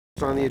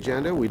On the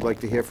agenda, we'd like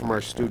to hear from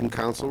our student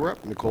council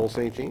rep, Nicole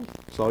St. Jean.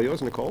 It's all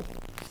yours, Nicole.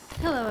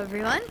 Hello,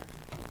 everyone.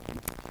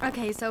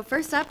 Okay, so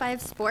first up, I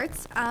have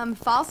sports.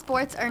 Fall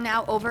sports are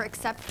now over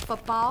except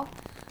football.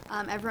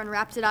 Everyone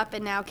wrapped it up,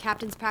 and now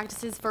captain's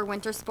practices for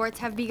winter sports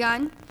have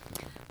begun.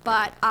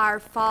 But our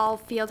fall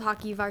field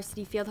hockey,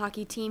 varsity field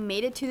hockey team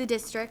made it to the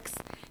districts.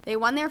 They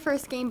won their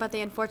first game, but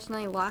they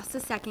unfortunately lost the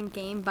second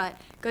game. But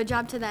good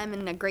job to them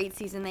and a great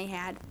season they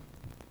had.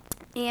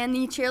 And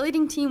the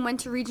cheerleading team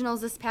went to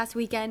regionals this past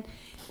weekend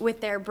with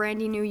their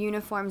brandy new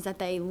uniforms that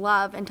they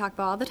love and talk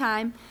about all the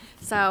time.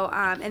 So,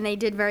 and they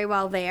did very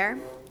well there.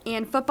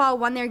 And football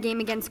won their game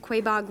against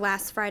Quabog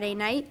last Friday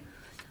night.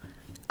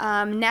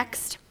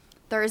 Next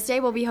Thursday,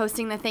 we'll be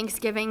hosting the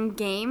Thanksgiving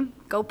game,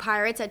 Go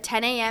Pirates, at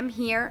 10 a.m.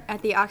 here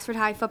at the Oxford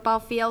High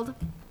football field.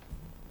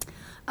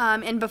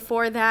 And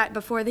before that,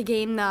 before the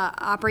game, the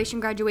Operation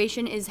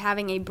Graduation is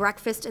having a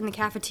breakfast in the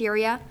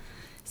cafeteria.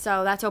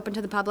 So that's open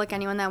to the public,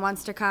 anyone that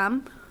wants to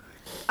come.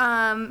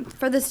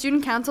 For the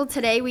student council,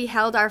 today we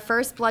held our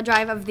first blood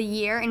drive of the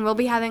year, and we'll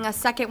be having a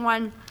second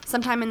one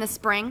sometime in the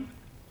spring.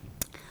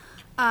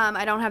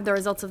 I don't have the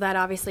results of that,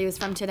 obviously, it was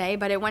from today,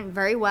 but it went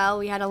very well.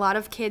 We had a lot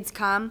of kids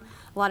come,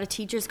 a lot of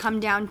teachers come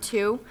down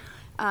too.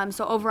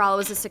 So overall, it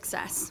was a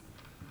success.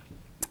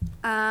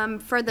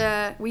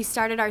 We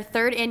started our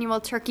third annual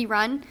turkey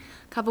run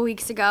a couple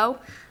weeks ago.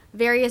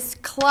 Various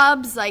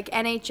clubs like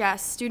NHS,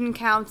 Student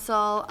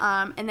Council,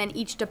 and then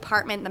each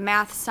department, the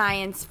math,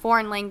 science,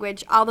 foreign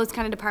language, all those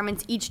kind of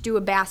departments each do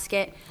a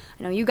basket.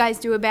 I know you guys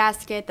do a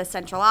basket, the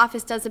central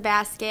office does a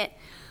basket.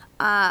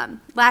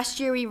 Last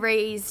year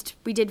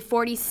we did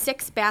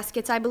 46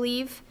 baskets, I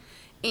believe,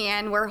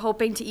 and we're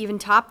hoping to even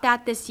top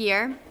that this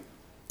year.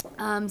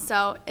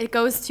 So it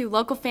goes to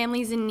local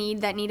families in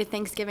need that need a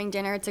Thanksgiving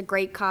dinner. It's a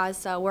great cause,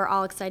 so we're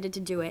all excited to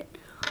do it.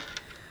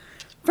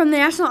 From the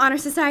National Honor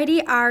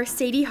Society, our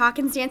Sadie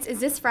Hawkins dance is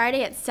this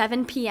Friday at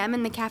 7 p.m.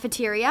 in the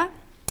cafeteria.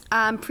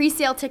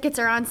 Pre-sale tickets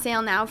are on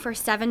sale now for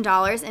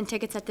 $7, and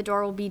tickets at the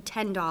door will be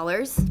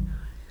 $10.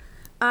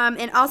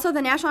 And also,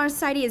 the National Honor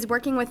Society is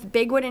working with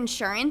Bigwood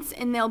Insurance,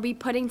 and they'll be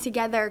putting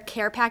together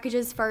care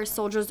packages for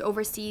soldiers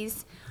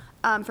overseas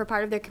for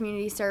part of their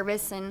community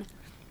service, and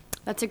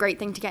that's a great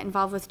thing to get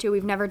involved with, too.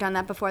 We've never done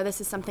that before. This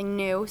is something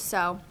new,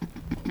 so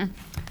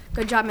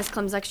good job, Ms.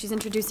 Klimzek. She's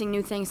introducing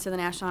new things to the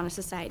National Honor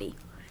Society.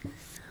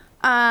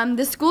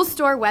 The school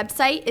store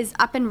website is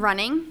up and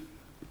running.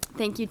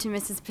 Thank you to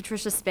Mrs.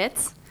 Patricia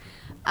Spitz.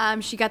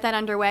 She got that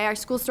underway. Our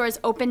school store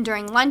is open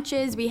during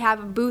lunches. We have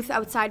a booth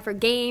outside for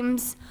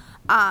games.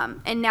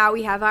 And now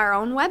we have our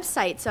own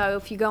website. So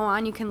if you go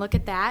on, you can look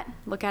at that.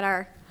 Look at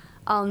our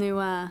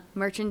all-new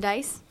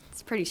merchandise.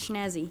 It's pretty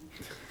snazzy.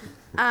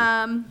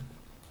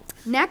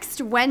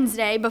 Next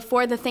Wednesday,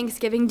 before the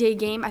Thanksgiving Day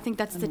game, I think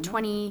that's the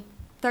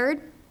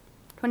 23rd,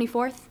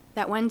 24th,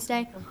 that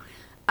Wednesday.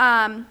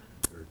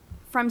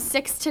 From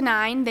 6 to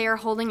 9, they are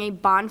holding a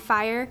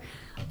bonfire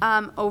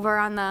over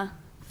on the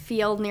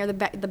field near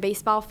the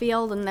baseball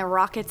field, and the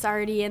Rocket's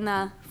already in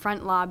the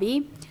front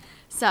lobby.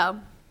 So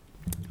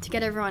to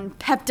get everyone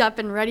pepped up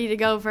and ready to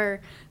go for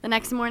the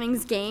next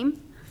morning's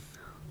game.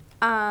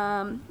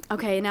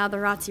 Okay, now the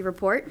ROTC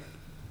report.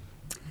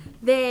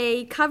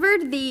 They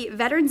covered the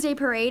Veterans Day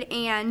Parade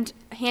and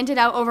handed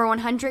out over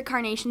 100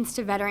 carnations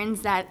to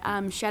veterans that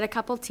shed a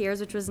couple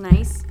tears, which was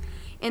nice.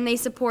 And they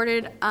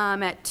supported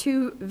at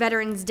 2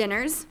 veterans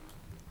dinners.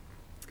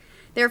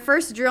 Their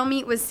first drill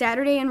meet was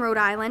Saturday in Rhode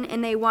Island,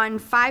 and they won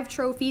 5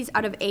 trophies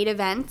out of 8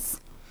 events.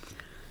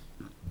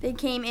 They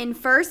came in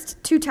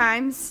first 2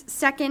 times,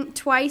 second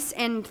twice,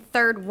 and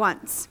third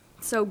once.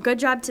 So good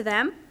job to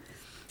them.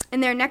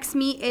 And their next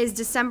meet is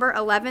December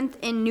 11th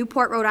in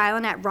Newport, Rhode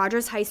Island at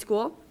Rogers High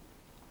School.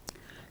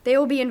 They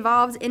will be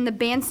involved in the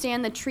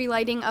bandstand, the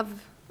lighting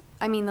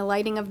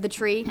of the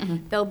tree.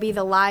 There'll be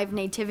the live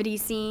nativity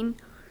scene.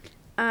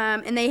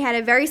 And they had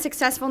a very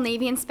successful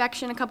Navy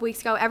inspection a couple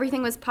weeks ago.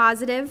 Everything was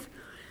positive.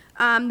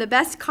 The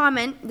best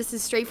comment, this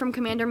is straight from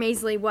Commander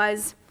Maisley,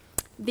 was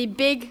the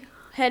big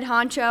head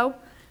honcho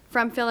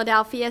from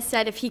Philadelphia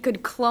said if he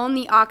could clone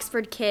the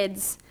Oxford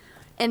kids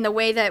in the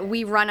way that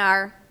we run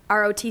our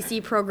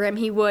ROTC program,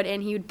 he would,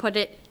 and he would put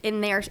it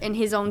in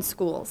his own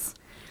schools.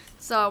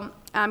 So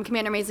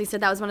Commander Maisley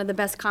said that was one of the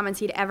best comments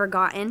he'd ever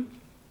gotten.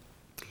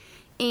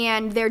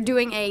 And they're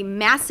doing a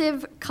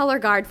massive color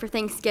guard for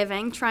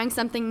Thanksgiving, trying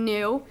something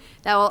new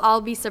that we'll all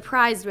be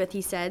surprised with,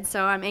 he said.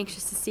 So I'm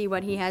anxious to see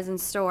what he has in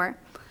store.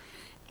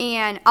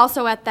 And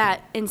also at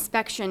that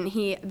inspection,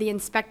 the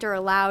inspector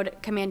allowed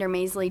Commander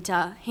Maisley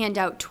to hand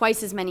out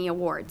twice as many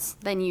awards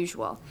than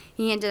usual.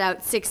 He handed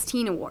out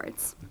 16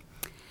 awards.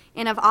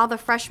 And of all the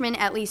freshmen,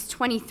 at least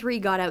 23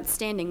 got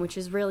outstanding, which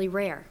is really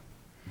rare.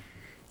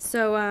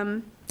 So,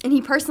 and he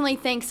personally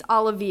thanks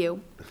all of you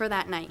for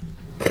that night.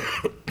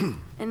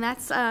 And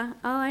that's all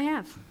I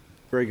have.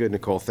 Very good,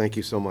 Nicole. Thank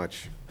you so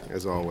much,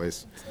 as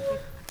always.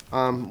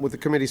 With the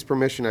committee's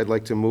permission, I'd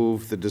like to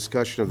move the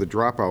discussion of the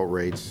dropout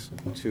rates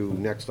to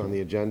next on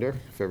the agenda,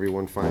 if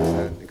everyone finds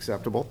that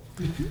acceptable.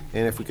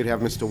 And if we could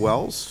have Mr.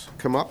 Wells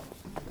come up.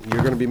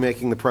 You're going to be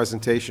making the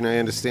presentation, I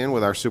understand,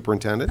 with our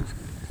superintendent.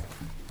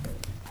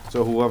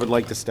 So whoever would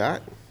like to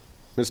start?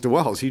 Mr.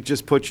 Wells, he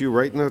just put you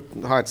right in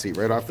the hot seat,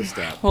 right off the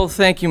start. Well,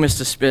 thank you,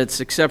 Mr. Spitz.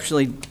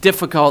 Exceptionally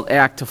difficult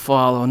act to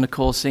follow.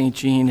 Nicole St.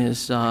 Jean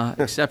is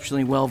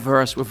exceptionally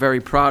well-versed. We're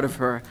very proud of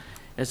her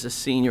as a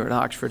senior at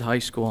Oxford High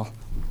School.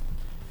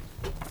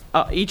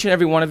 Each and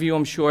every one of you,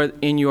 I'm sure,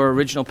 in your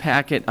original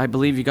packet, I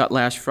believe you got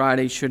last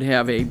Friday, should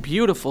have a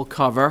beautiful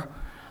cover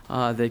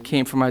that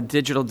came from our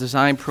digital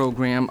design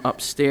program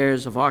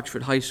upstairs of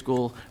Oxford High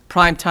School,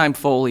 primetime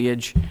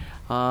foliage.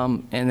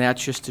 And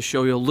that's just to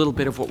show you a little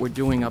bit of what we're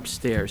doing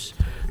upstairs.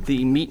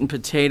 The meat and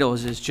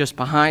potatoes is just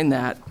behind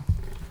that.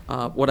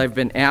 What I've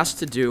been asked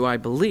to do, I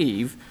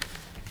believe,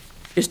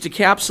 is to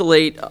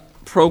encapsulate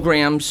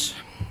programs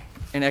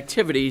and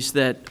activities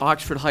that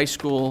Oxford High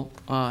School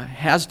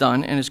has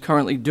done and is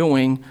currently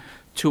doing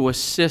to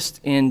assist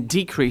in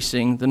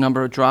decreasing the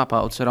number of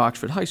dropouts at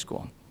Oxford High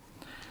School.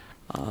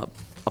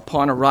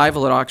 Upon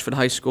arrival at Oxford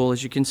High School,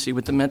 as you can see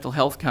with the mental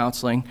health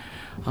counseling,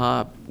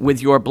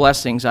 with your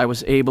blessings, I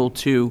was able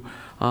to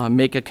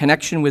make a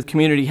connection with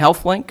Community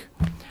Health Link.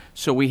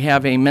 So we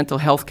have a mental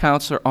health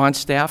counselor on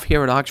staff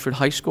here at Oxford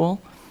High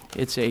School.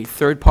 It's a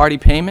third-party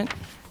payment.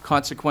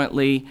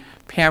 Consequently,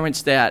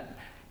 parents that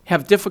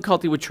have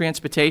difficulty with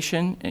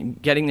transportation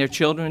and getting their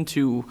children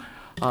to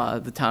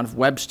the town of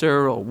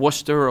Webster or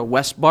Worcester or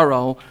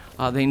Westboro,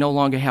 they no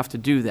longer have to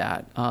do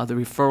that. The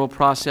referral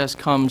process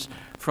comes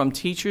from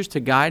teachers to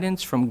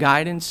guidance. From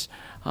guidance,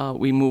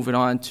 we move it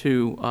on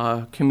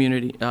to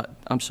Community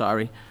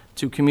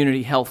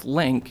Health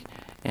Link,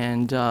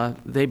 and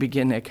they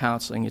begin their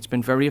counseling. It's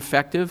been very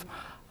effective,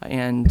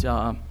 and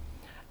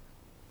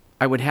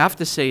I would have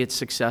to say it's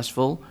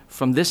successful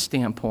from this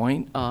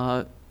standpoint.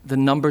 The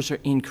numbers are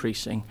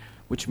increasing,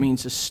 which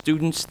means the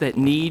students that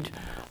need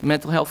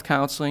mental health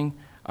counseling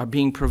are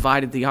being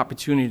provided the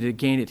opportunity to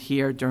gain it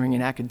here during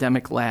an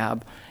academic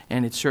lab,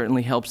 and it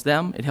certainly helps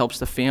them, it helps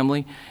the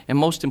family, and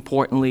most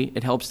importantly,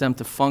 it helps them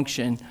to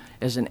function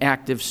as an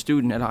active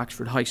student at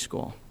Oxford High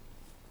School.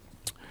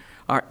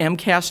 Our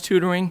MCAS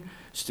tutoring,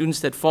 students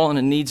that fall in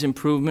a needs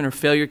improvement or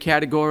failure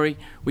category,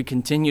 we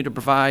continue to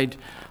provide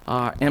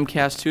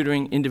MCAS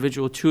tutoring,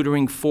 individual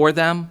tutoring for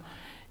them,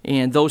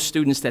 and those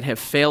students that have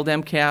failed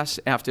MCAS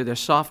after their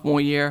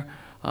sophomore year,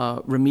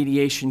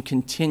 remediation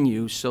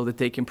continues so that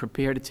they can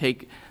prepare to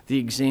take the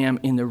exam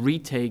in the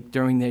retake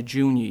during their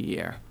junior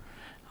year.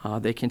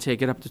 They can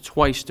take it up to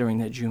twice during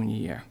their junior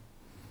year.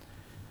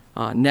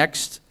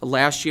 Next,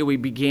 last year we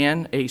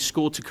began a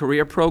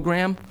school-to-career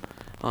program.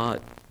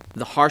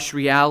 The harsh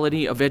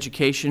reality of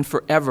education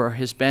forever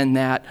has been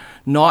that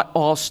not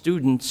all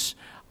students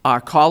are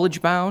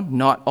college-bound,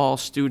 not all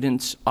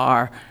students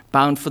are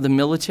bound for the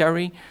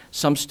military.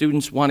 Some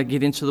students want to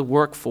get into the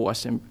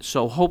workforce, and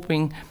so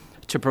hoping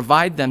to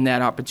provide them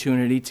that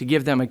opportunity, to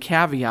give them a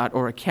caveat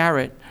or a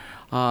carrot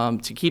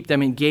to keep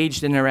them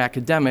engaged in their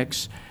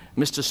academics,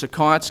 Mr.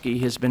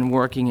 Sikorsky has been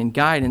working in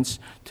guidance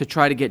to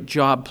try to get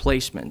job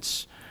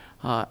placements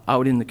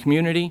out in the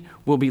community.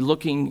 We'll be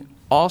looking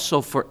also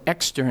for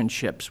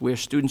externships where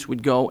students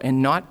would go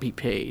and not be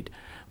paid,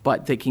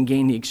 but they can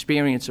gain the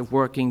experience of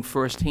working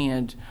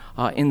firsthand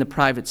in the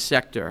private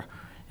sector.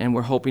 And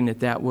we're hoping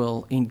that that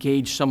will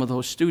engage some of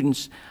those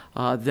students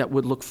that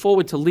would look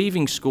forward to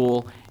leaving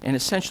school and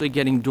essentially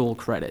getting dual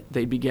credit.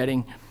 They'd be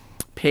getting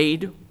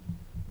paid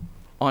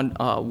on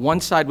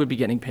one side would be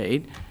getting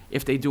paid.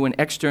 If they do an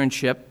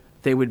externship,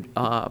 they would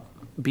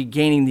be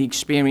gaining the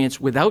experience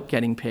without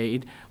getting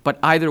paid, but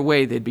either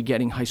way, they'd be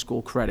getting high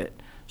school credit.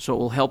 So it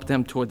will help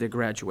them toward their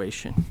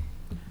graduation.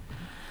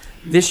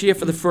 This year,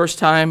 for the first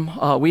time,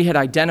 we had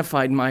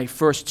identified in my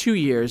first 2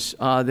 years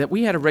that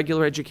we had a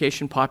regular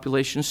education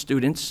population of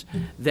students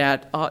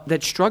that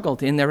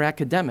struggled in their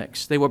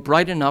academics. They were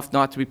bright enough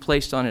not to be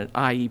placed on an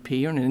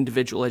IEP or an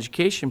individual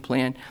education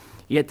plan,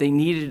 yet they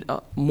needed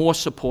more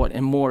support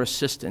and more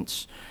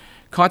assistance.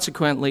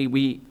 Consequently,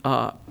 we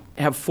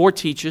have 4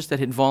 teachers that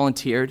had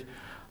volunteered.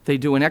 They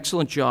do an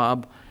excellent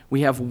job.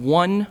 We have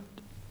one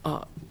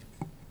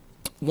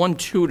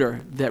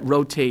tutor that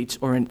rotates,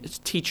 or a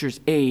teacher's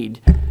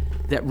aide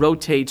that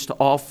rotates to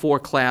all 4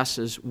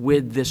 classes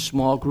with this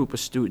small group of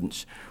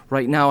students.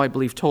 Right now, I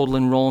believe total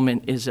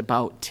enrollment is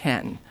about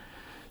 10.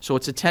 So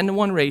it's a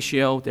 10-to-1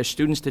 ratio. There's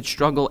students that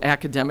struggle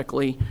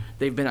academically.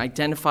 They've been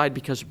identified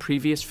because of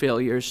previous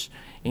failures,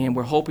 and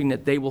we're hoping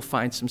that they will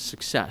find some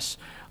success.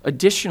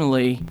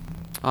 Additionally,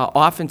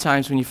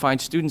 oftentimes when you find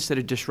students that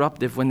are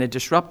disruptive, when they're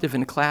disruptive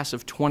in a class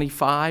of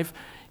 25,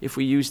 if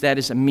we use that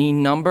as a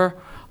mean number,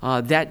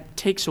 that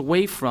takes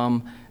away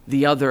from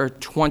the other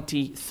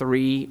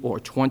 23 or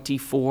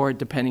 24,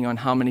 depending on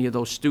how many of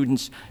those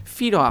students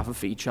feed off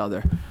of each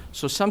other.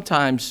 So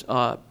sometimes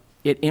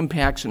it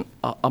impacts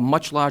a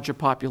much larger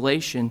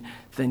population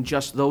than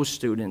just those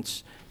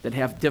students that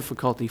have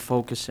difficulty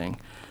focusing.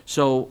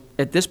 So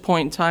at this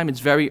point in time, it's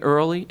very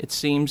early. It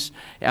seems,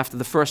 after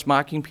the first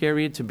marking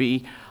period, to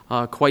be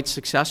quite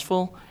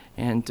successful,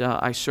 and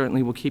I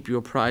certainly will keep you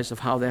apprised of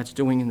how that's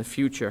doing in the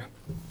future.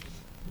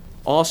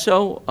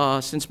 Also,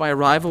 since my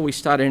arrival, we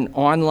started an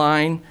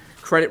online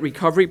credit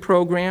recovery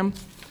program.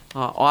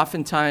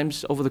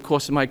 Oftentimes, over the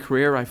course of my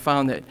career, I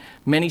found that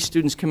many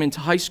students come into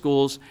high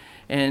schools,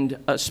 and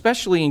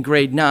especially in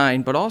grade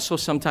 9, but also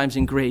sometimes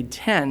in grade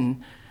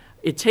 10,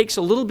 it takes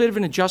a little bit of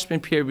an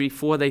adjustment period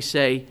before they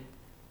say,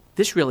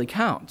 this really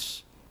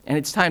counts, and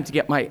it's time to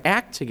get my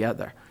act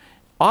together.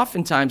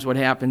 Oftentimes what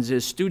happens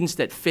is students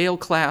that fail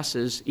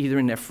classes, either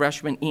in their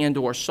freshman and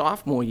or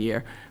sophomore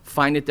year,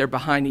 find that they're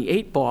behind the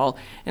 8 ball,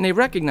 and they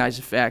recognize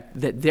the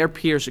fact that their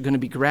peers are going to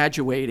be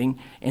graduating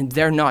and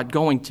they're not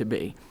going to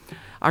be.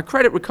 Our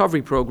credit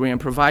recovery program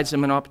provides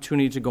them an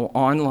opportunity to go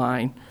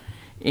online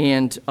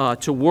and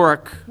to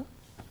work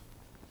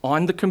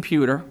on the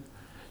computer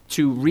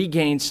to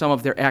regain some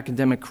of their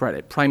academic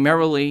credit.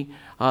 Primarily,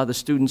 the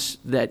students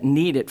that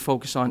need it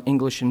focus on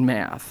English and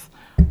math.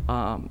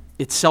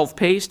 It's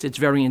self-paced, it's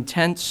very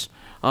intense.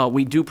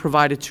 We do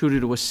provide a tutor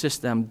to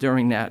assist them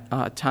during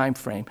that time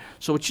frame.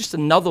 So it's just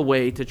another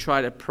way to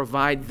try to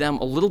provide them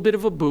a little bit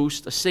of a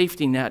boost, a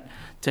safety net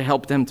to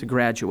help them to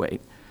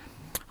graduate.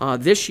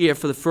 This year,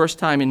 for the first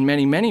time in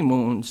many, many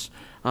moons,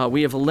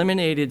 we have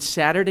eliminated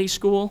Saturday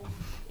school,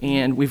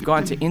 and we've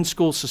gone to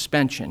in-school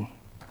suspension.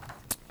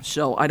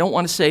 So I don't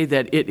want to say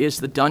that it is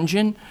the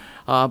dungeon,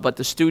 but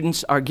the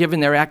students are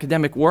given their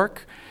academic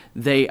work.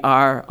 They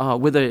are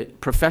with a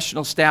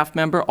professional staff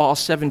member all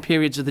 7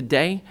 periods of the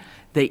day.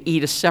 They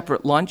eat a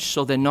separate lunch,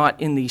 so they're not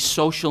in the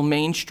social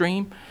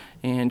mainstream.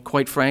 And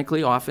quite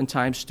frankly,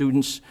 oftentimes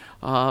students,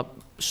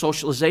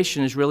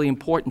 socialization is really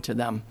important to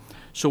them.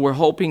 So we're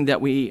hoping that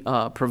we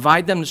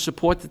provide them the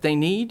support that they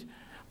need,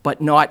 but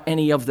not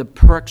any of the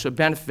perks or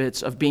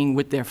benefits of being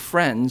with their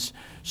friends,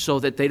 so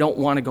that they don't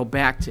want to go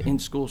back to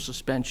in-school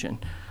suspension.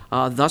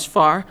 Thus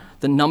far,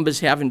 the numbers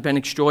haven't been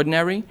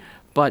extraordinary,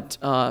 but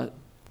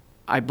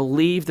I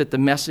believe that the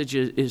message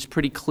is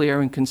pretty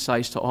clear and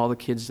concise to all the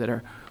kids that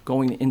are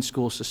going to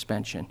in-school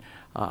suspension.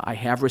 I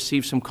have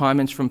received some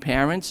comments from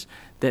parents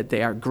that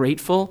they are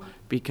grateful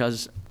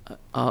because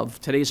of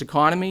today's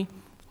economy.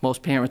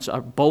 Most parents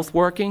are both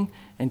working,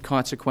 and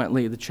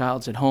consequently the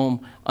child's at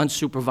home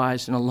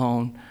unsupervised and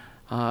alone,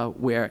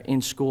 where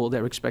in school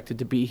they're expected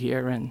to be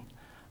here and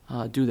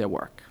do their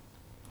work.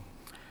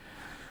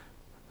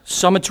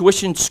 Summer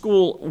tuition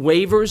school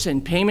waivers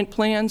and payment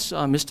plans.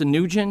 Mr.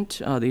 Nugent,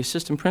 the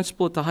assistant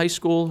principal at the high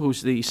school,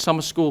 who's the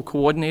summer school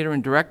coordinator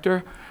and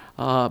director,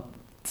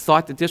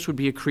 thought that this would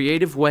be a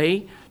creative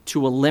way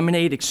to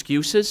eliminate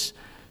excuses.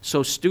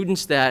 So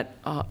students that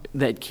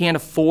can't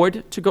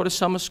afford to go to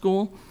summer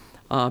school,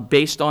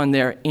 based on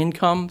their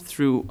income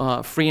through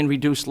free and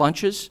reduced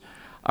lunches,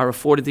 are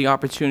afforded the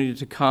opportunity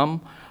to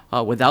come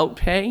without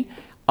pay.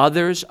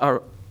 Others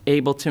are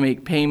able to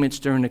make payments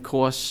during the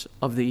course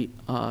of the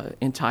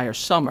entire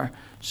summer,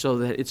 so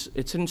that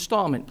it's an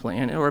installment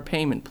plan or a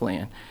payment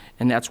plan,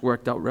 and that's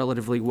worked out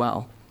relatively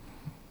well.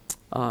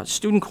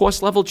 Student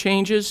course level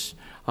changes,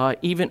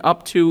 even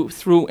up to,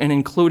 through, and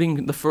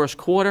including the first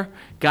quarter.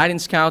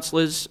 Guidance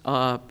counselors,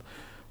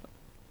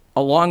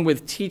 along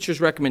with teachers'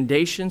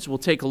 recommendations, will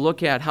take a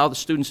look at how the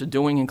students are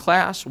doing in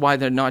class, why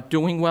they're not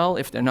doing well,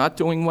 if they're not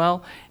doing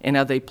well, and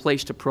are they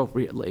placed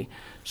appropriately.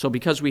 So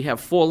because we have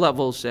 4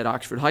 levels at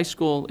Oxford High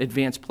School,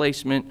 advanced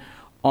placement,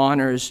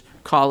 honors,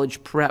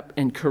 college prep,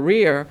 and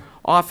career,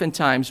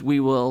 oftentimes we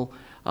will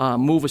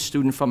move a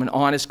student from an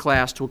honors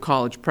class to a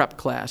college prep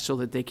class so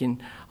that they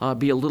can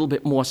be a little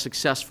bit more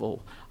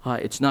successful.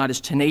 It's not as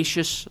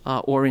tenacious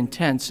or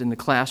intense in the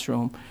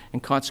classroom,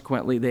 and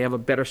consequently they have a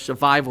better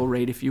survival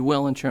rate, if you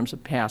will, in terms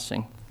of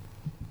passing.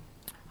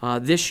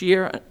 This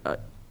year,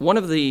 one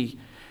of the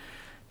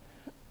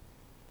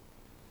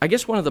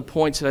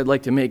points that I'd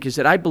like to make is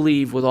that I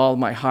believe with all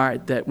my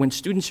heart that when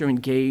students are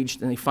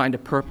engaged and they find a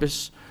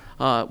purpose,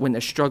 when they're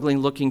struggling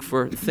looking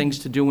for things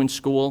to do in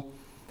school,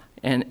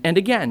 and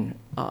again,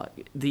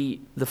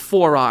 the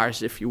 4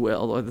 R's, if you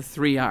will, or the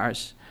 3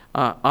 R's,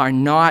 are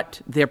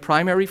not their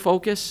primary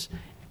focus.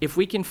 If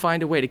we can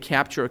find a way to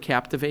capture or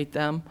captivate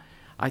them,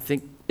 I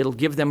think it'll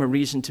give them a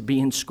reason to be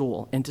in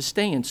school and to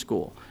stay in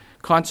school.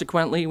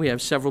 Consequently, we have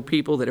several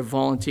people that have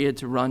volunteered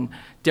to run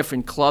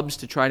different clubs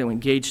to try to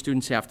engage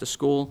students after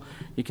school.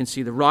 You can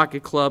see the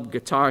Rocket Club,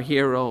 Guitar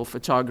Hero,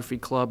 Photography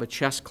Club, a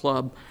chess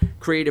club,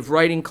 Creative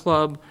Writing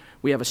Club.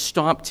 We have a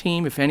Stomp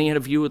team. If any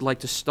of you would like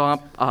to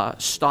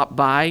stop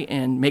by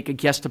and make a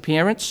guest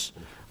appearance,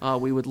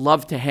 we would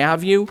love to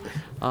have you,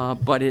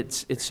 but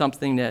it's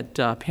something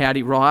that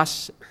Patty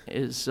Ross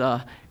is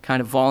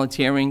kind of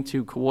volunteering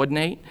to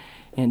coordinate,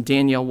 and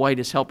Danielle White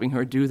is helping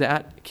her do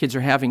that. Kids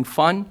are having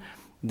fun.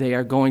 They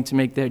are going to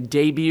make their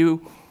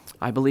debut.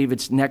 I believe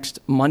it's next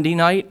Monday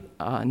night.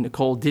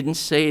 Nicole didn't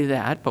say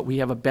that, but we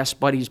have a Best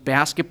Buddies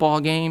basketball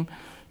game,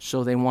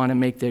 so they want to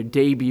make their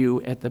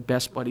debut at the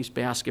Best Buddies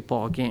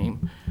basketball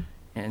game.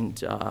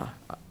 And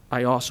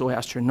I also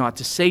asked her not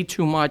to say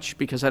too much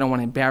because I don't want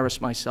to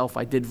embarrass myself.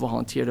 I did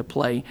volunteer to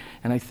play,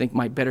 and I think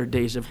my better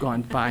days have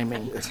gone by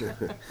me.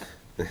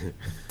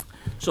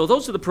 So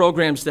those are the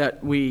programs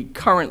that we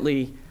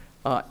currently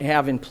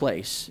have in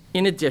place.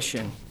 In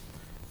addition,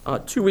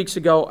 2 weeks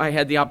ago, I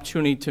had the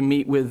opportunity to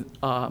meet with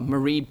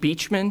Marie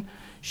Beachman.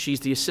 She's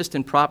the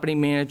assistant property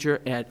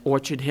manager at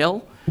Orchard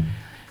Hill.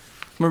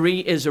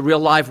 Marie is a real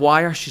live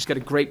wire. She's got a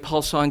great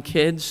pulse on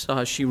kids.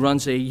 She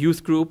runs a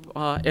youth group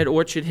at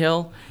Orchard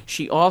Hill.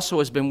 She also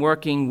has been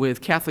working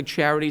with Catholic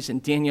Charities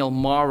and Danielle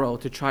Morrow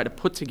to try to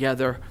put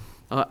together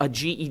a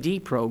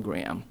GED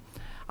program.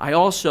 I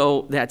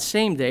also, that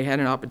same day, had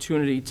an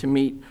opportunity to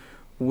meet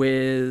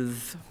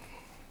with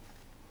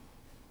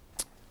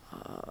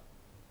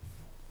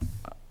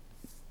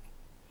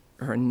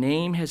her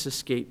name has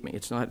escaped me.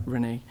 It's not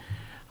Renee.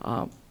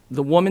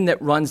 The woman that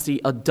runs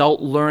the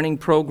adult learning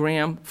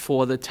program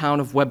for the town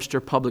of Webster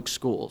Public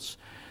Schools.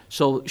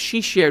 So she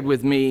shared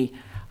with me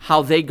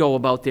how they go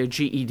about their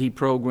GED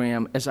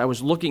program as I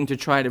was looking to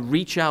try to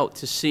reach out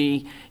to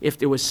see if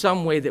there was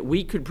some way that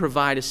we could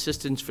provide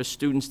assistance for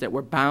students that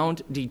were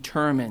bound,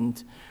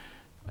 determined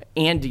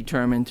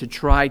to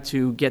try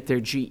to get their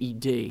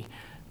GED.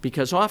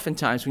 Because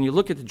oftentimes when you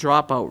look at the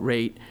dropout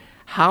rate,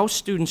 how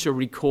students are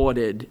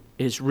recorded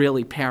is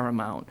really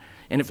paramount.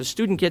 And if a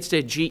student gets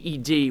their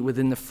GED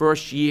within the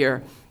first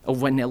year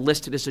of when they're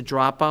listed as a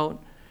dropout,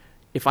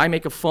 if I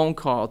make a phone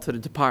call to the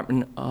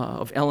Department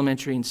of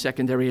Elementary and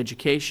Secondary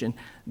Education,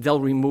 they'll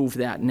remove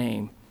that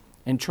name.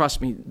 And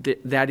trust me,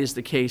 that is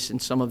the case in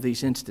some of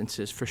these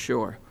instances, for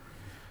sure.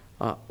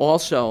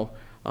 Also,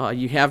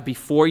 you have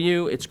before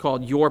you, it's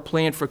called Your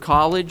Plan for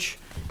College.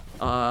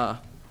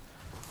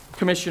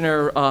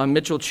 Commissioner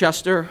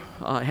Mitchell-Chester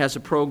has a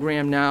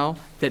program now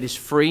that is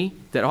free,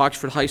 that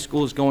Oxford High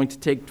School is going to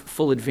take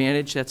full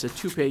advantage. That's a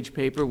 2-page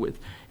paper with,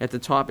 at the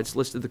top, it's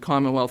listed the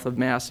Commonwealth of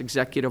Mass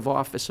Executive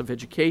Office of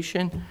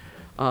Education.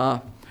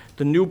 The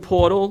new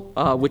portal,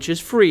 which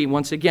is free,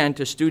 once again,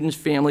 to students,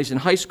 families,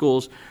 and high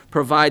schools,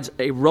 provides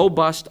a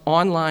robust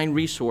online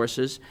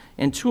resources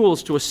and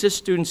tools to assist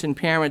students and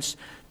parents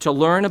to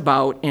learn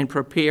about and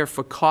prepare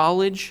for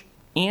college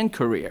and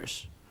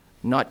careers,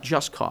 not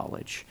just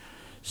college.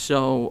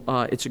 So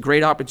it's a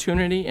great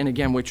opportunity, and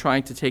again, we're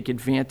trying to take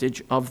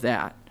advantage of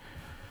that.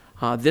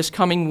 This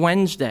coming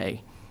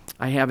Wednesday,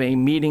 I have a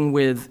meeting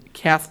with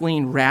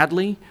Kathleen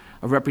Radley,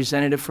 a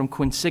representative from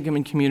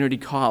Quinsigamond Community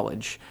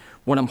College.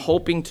 What I'm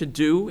hoping to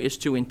do is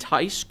to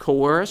entice,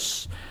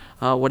 coerce,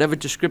 whatever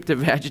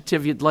descriptive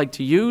adjective you'd like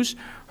to use,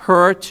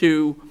 her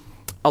to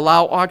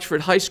allow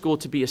Oxford High School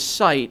to be a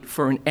site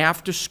for an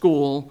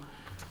after-school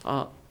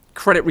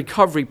credit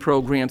recovery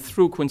program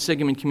through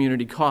Quinsigamond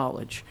Community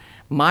College.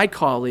 My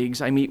colleagues,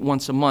 I meet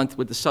once a month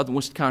with the Southern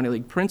Worcester County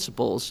League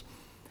principals.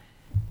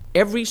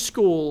 Every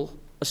school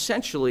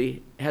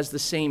essentially has the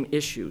same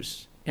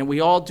issues, and we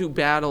all do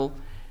battle,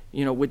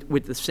 you know,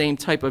 with the same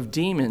type of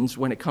demons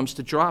when it comes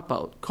to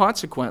dropout.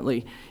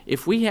 Consequently,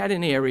 if we had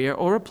an area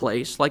or a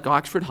place like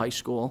Oxford High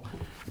School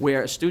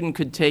where a student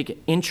could take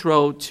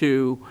intro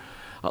to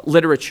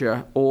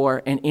literature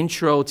or an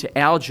intro to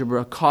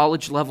algebra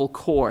college-level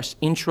course,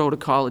 intro to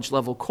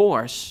college-level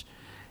course,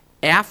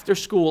 after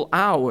school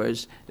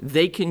hours,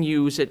 they can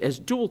use it as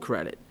dual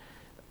credit.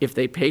 If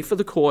they pay for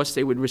the course,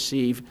 they would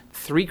receive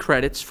 3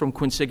 credits from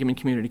Quinsigamond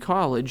Community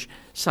College.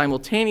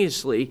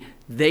 Simultaneously,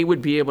 they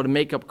would be able to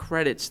make up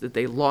credits that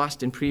they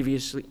lost in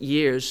previous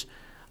years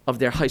of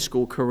their high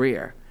school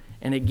career.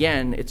 And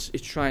again, it's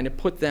trying to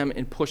put them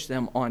and push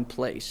them on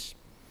place.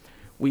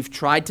 We've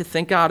tried to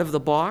think out of the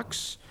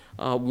box.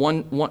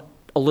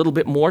 A little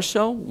bit more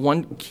so.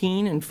 One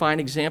keen and fine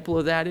example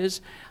of that is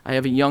I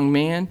have a young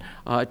man,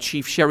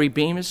 Chief Sherry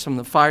Bemis from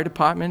the fire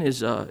department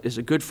is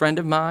a good friend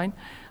of mine.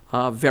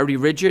 Very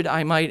rigid,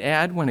 I might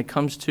add, when it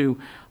comes to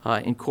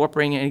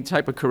incorporating any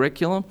type of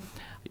curriculum.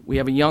 We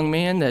have a young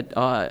man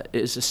that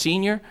is a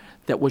senior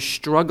that was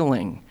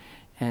struggling,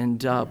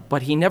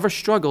 but he never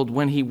struggled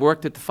when he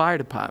worked at the fire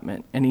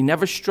department, and he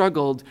never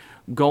struggled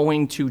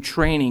going to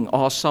training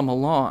all summer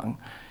long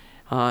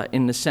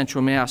in the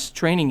Central Mass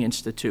Training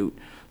Institute.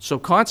 So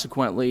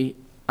consequently,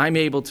 I'm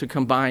able to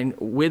combine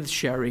with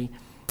Sherry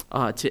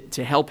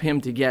to help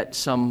him to get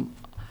some,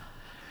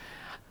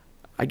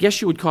 I guess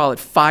you would call it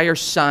fire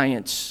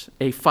science,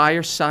 a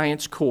fire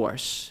science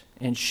course.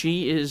 And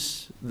she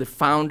is the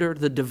founder,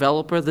 the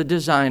developer, the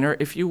designer,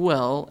 if you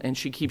will, and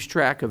she keeps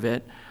track of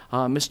it.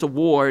 Mr.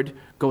 Ward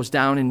goes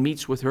down and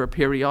meets with her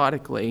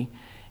periodically,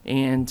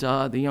 and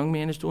the young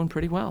man is doing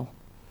pretty well.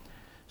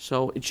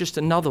 So it's just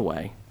another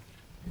way.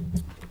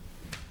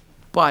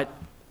 But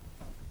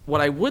what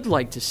I would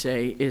like to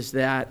say is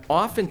that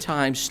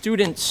oftentimes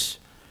students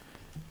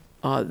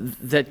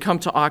that come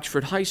to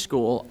Oxford High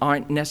School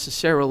aren't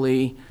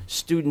necessarily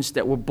students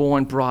that were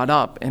born, brought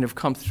up, and have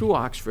come through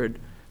Oxford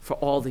for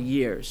all the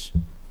years.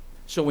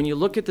 So when you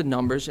look at the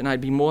numbers, and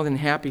I'd be more than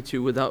happy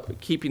to, without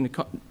keeping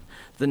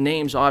the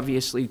names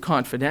obviously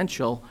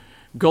confidential,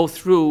 go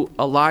through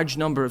a large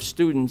number of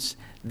students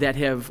that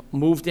have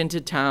moved into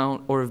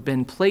town or have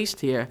been placed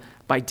here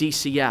by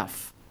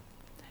DCF.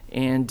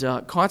 And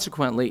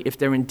consequently, if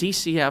they're in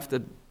DCF,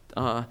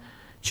 the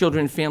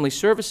Children and Family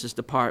Services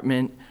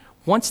Department,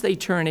 once they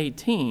turn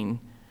 18,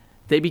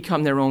 they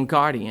become their own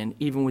guardian,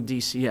 even with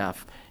DCF.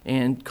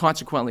 And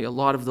consequently, a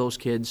lot of those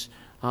kids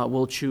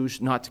will choose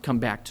not to come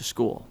back to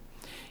school.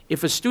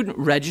 If a student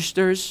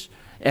registers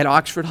at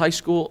Oxford High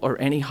School or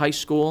any high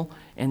school,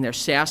 and their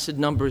SACID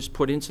number is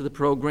put into the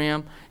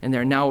program, and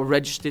they're now a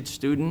registered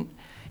student,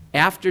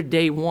 after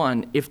day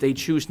one, if they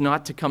choose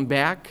not to come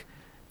back,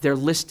 they're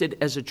listed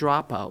as a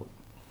dropout.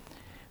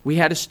 We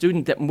had a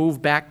student that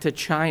moved back to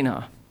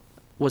China,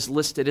 was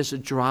listed as a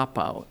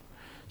dropout.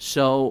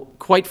 So,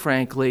 quite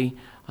frankly,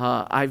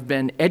 I've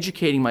been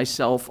educating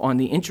myself on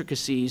the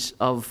intricacies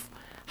of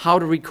how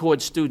to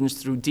record students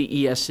through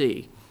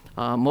DESE.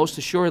 Most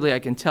assuredly, I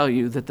can tell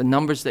you that the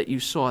numbers that you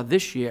saw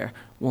this year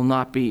will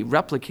not be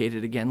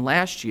replicated again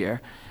last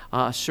year.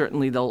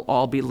 Certainly, they'll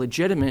all be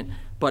legitimate,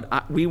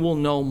 but we will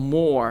know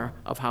more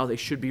of how they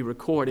should be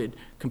recorded,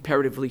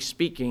 comparatively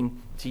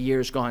speaking, to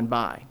years gone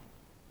by.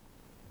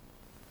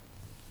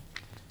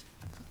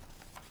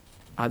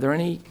 Are there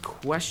any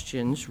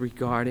questions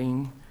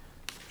regarding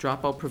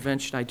dropout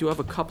prevention? I do have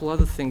a couple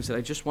other things that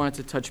I just wanted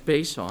to touch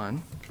base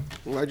on.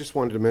 Well, I just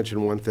wanted to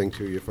mention one thing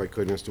to you, if I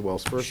could, Mr.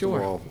 Wells. First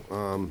Sure. of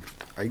all,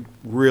 I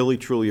really,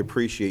 truly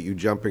appreciate you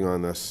jumping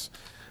on this.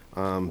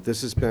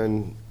 This has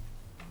been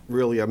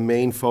really a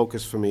main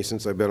focus for me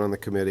since I've been on the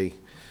committee.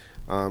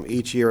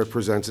 Each year it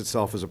presents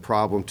itself as a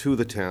problem to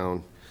the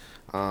town,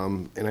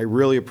 and I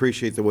really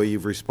appreciate the way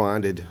you've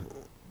responded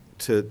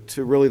to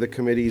really the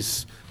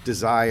committee's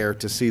desire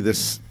to see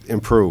this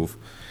improve.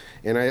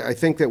 And I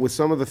think that with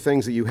some of the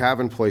things that you have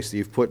in place, that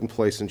you've put in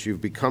place since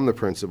you've become the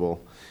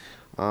principal,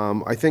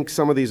 I think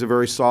some of these are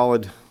very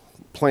solid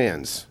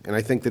plans, and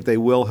I think that they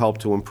will help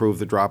to improve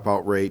the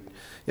dropout rate.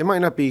 It might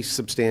not be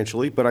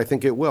substantially, but I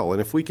think it will.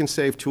 And if we can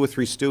save 2 or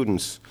 3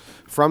 students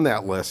from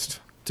that list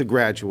to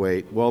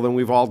graduate, well, then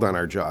we've all done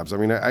our jobs. I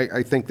mean,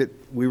 I think that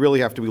we really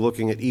have to be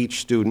looking at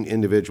each student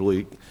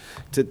individually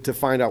to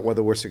find out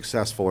whether we're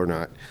successful or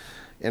not.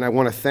 And I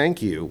want to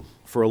thank you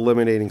for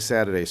eliminating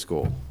Saturday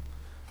school.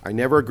 I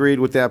never agreed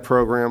with that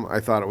program. I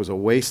thought it was a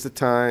waste of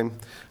time.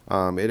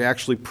 It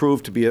actually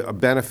proved to be a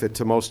benefit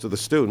to most of the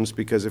students,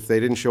 because if they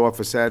didn't show up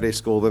for Saturday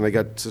school, then they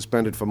got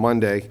suspended for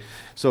Monday.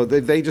 So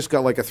they just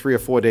got like a 3 or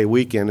 4 day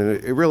weekend,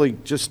 and it really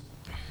just,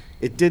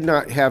 it did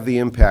not have the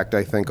impact,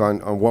 I think,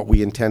 on what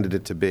we intended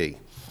it to be.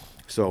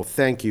 So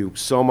thank you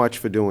so much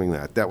for doing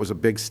that. That was a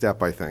big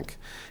step, I think.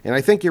 And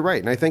I think you're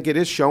right, and I think it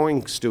is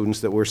showing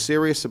students that we're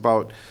serious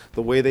about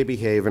the way they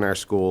behave in our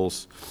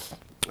schools.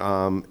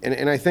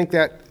 And I think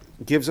that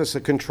gives us a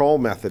control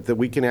method that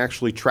we can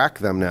actually track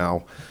them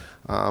now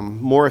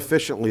more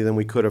efficiently than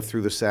we could have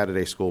through the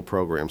Saturday school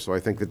program. So I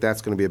think that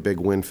that's going to be a big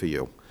win for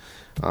you.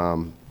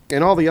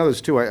 And all the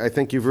others, too. I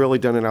think you've really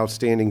done an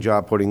outstanding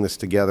job putting this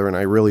together, and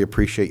I really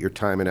appreciate your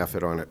time and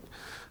effort on it.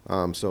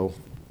 So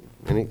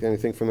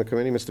anything from the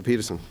committee? Mr.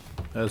 Peterson.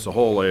 As a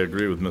whole, I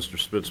agree with Mr.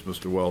 Spitz,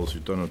 Mr. Wells.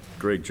 You've done a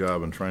great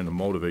job in trying to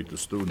motivate the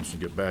students to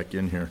get back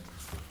in here.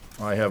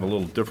 I have a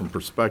little different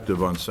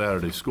perspective on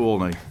Saturday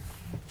school, and I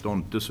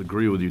don't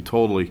disagree with you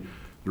totally.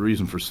 The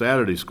reason for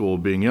Saturday school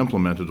being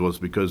implemented was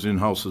because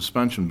in-house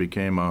suspension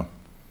became a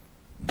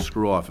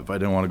screw-off. If I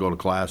didn't want to go to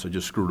class, I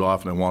just screwed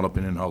off and I wound up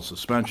in in-house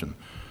suspension.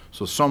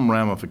 So some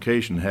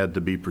ramification had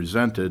to be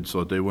presented so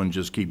that they wouldn't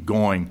just keep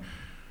going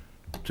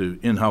to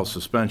in-house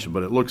suspension.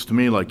 But it looks to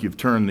me like you've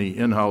turned the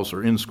in-house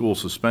or in-school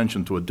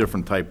suspension to a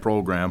different type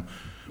program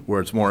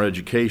where it's more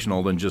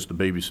educational than just a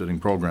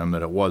babysitting program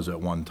that it was at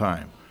one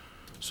time.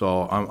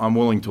 So I'm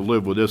willing to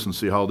live with this and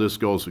see how this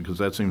goes, because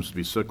that seems to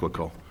be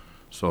cyclical.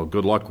 So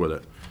good luck with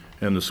it.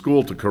 And the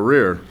school to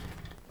career,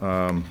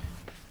 I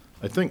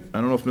don't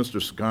know if Mr.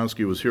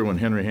 Skonsky was here when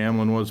Henry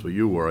Hamlin was, but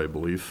you were, I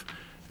believe.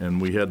 And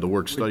we had the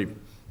work study.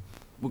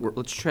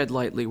 Let's tread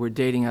lightly. We're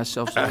dating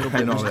ourselves a little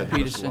bit, I know Mr. that,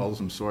 Peterson. Mr. Wells,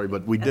 I'm sorry,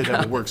 but we did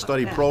have a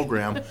work-study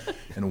program,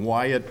 and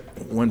why it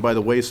went by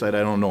the wayside,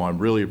 I don't know. I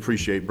really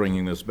appreciate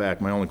bringing this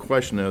back. My only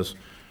question is,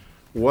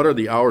 what are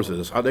the hours of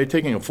this? Are they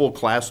taking a full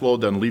class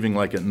load, then leaving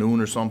like at noon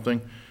or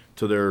something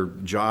to their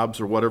jobs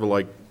or whatever,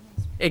 like?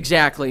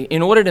 Exactly.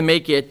 In order to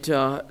make it,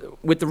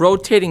 with the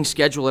rotating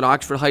schedule at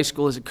Oxford High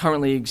School as it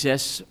currently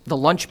exists, the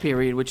lunch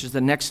period, which is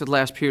the next to the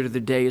last period of the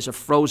day, is a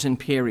frozen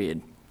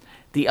period.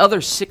 The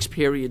other 6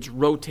 periods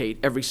rotate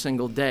every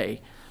single day,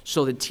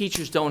 so the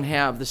teachers don't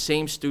have the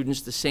same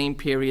students, the same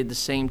period, the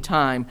same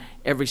time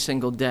every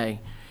single day.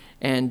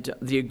 And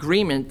the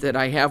agreement that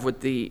I have with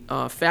the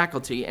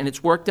faculty, and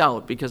it's worked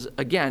out because,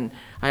 again,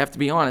 I have to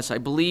be honest, I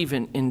believe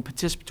in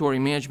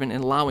participatory management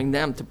and allowing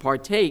them to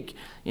partake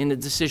in the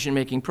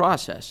decision-making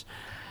process.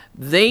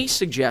 They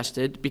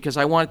suggested, because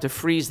I wanted to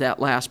freeze that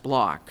last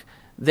block,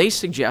 they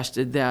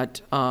suggested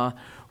that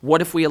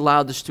what if we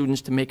allowed the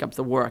students to make up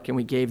the work and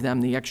we gave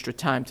them the extra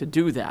time to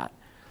do that?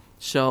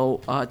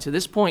 So to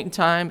this point in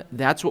time,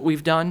 that's what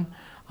we've done.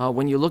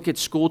 When you look at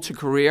school to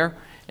career,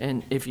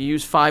 and if you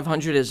use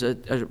 500 as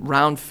a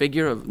round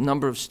figure of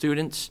number of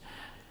students,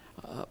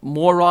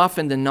 more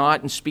often than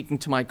not, in speaking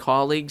to my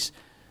colleagues,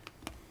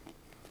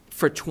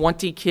 for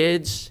 20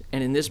 kids,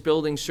 and in this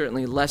building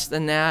certainly less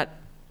than that,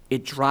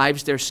 it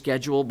drives their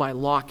schedule by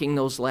locking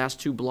those last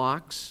 2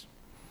 blocks.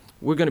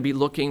 We're going to be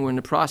looking, we're in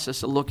the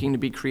process of looking to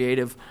be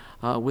creative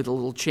with a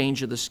little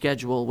change of the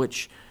schedule,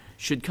 which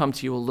should come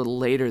to you a little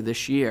later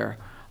this year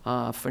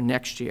for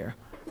next year,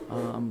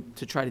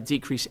 to try to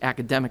decrease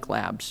academic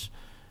labs.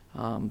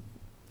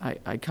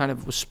 I kind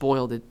of was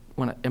spoiled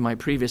in my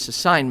previous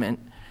assignment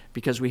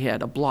because we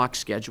had a block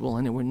schedule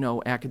and there were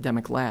no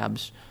academic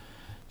labs.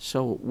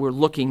 So we're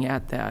looking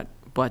at that.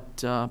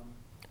 But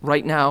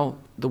right now,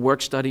 the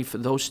work study for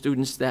those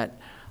students that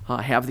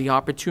have the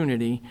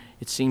opportunity,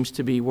 it seems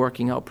to be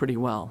working out pretty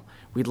well.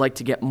 We'd like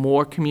to get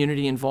more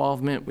community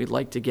involvement. We'd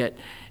like to get,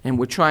 and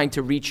we're trying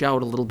to reach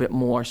out a little bit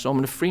more. So I'm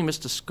going to free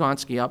Mr.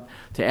 Skonsky up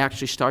to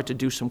actually start to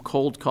do some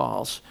cold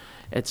calls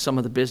at some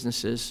of the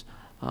businesses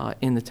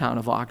in the town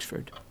of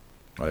Oxford.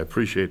 I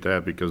appreciate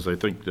that because I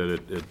think that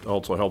it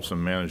also helps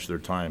them manage their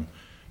time.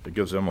 It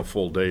gives them a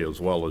full day as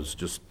well as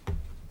just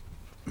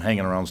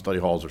hanging around study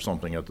halls or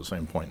something at the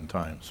same point in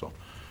time. So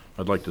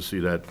I'd like to see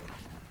that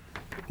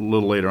a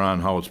little later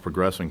on, how it's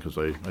progressing, because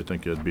I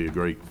think it'd be a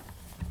great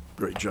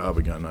job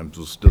again. I'm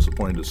just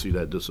disappointed to see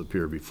that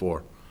disappear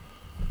before.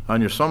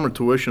 On your summer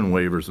tuition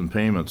waivers and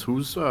payments,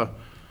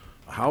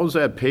 how is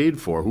that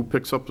paid for? Who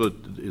picks up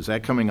is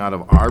that coming out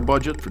of our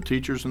budget for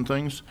teachers and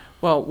things?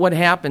 Well, what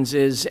happens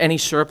is any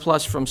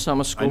surplus from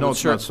summer school. I know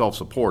it's not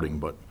self-supporting,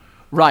 but.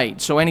 Right,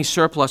 so any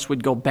surplus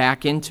would go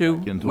back into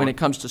when it. it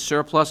comes to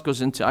surplus,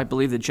 goes into, I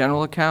believe, the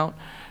general account.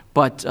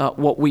 But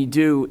what we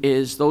do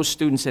is those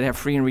students that have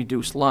free and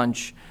reduced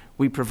lunch,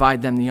 we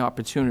provide them the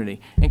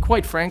opportunity. And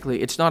quite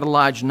frankly, it's not a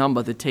large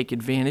number that take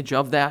advantage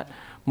of that.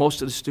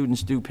 Most of the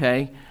students do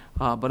pay,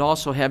 but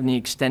also having the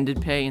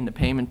extended pay and the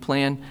payment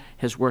plan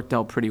has worked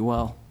out pretty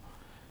well.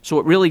 So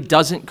it really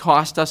doesn't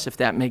cost us, if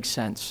that makes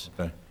sense.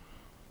 Okay.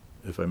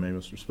 If I may,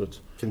 Mr. Spitz?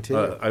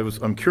 Continue.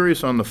 I'm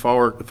curious on the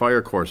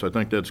fire course. I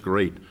think that's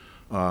great.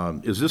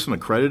 Is this an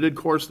accredited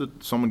course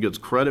that someone gets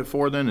credit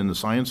for then in the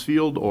science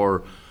field,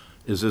 or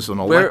is this an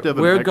elective?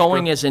 We're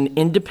going as an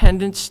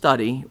independent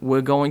study.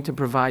 We're going to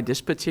provide this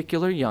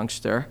particular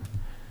youngster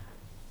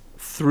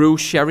through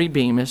Sherry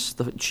Bemis,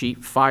 the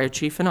fire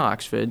chief in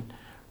Oxford,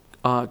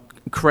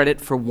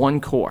 credit for one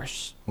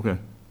course. Okay.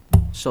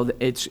 So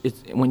it's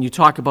when you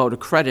talk about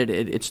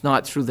accredited, it's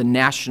not through the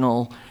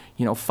National,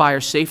 Fire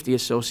Safety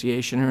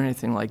Association or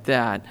anything like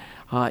that.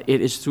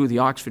 It is through the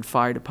Oxford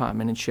Fire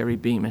Department and Sherry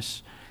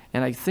Bemis.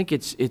 And I think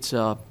it's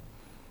a...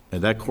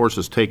 And that course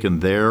is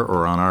taken there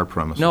or on our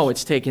premises? No,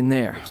 it's taken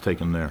there. It's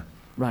taken there.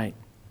 Right.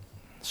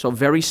 So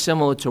very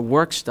similar to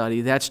work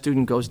study, that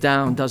student goes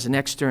down, does an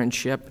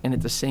externship, and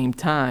at the same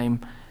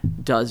time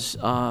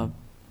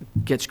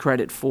gets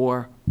credit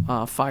for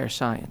fire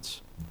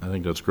science. I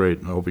think that's great.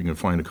 I hope you can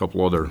find a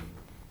couple other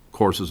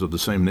courses of the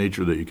same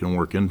nature that you can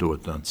work into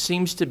it then.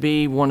 Seems to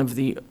be one of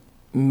the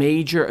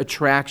major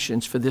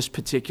attractions for this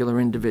particular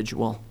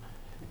individual.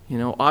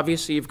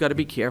 Obviously you've got to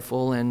be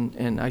careful,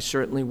 and I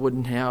certainly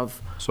wouldn't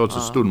have... So it's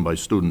a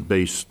student-by-student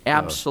based...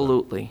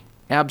 Absolutely.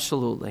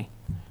 Absolutely.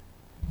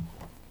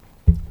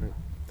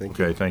 Thank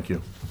you. Okay, thank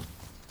you.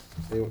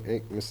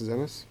 Hey, Mrs.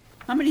 Ennis?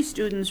 How many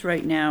students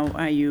right now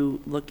are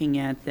you looking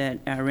at that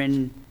are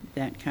in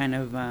that kind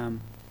of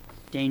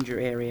danger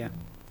area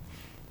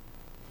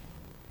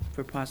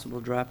for possible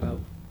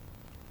dropout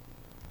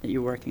that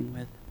you're working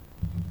with?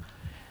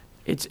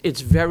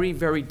 It's very,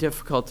 very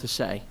difficult to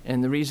say.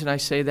 And the reason I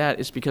say that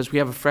is because we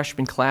have a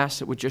freshman class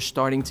that we're just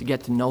starting to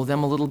get to know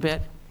them a little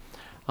bit.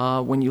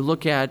 When you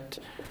look at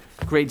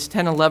grades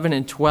 10, 11,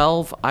 and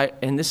 12,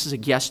 and this is a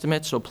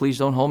guesstimate, so please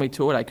don't hold me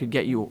to it. I could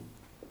get you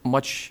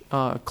much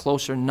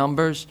closer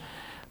numbers.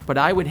 But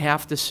I would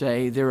have to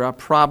say there are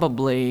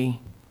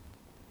probably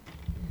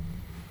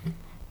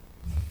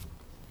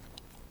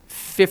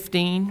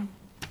 15,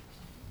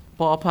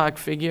 ballpark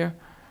figure,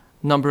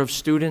 number of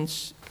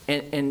students.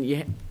 And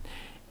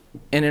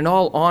in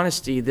all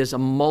honesty, there's a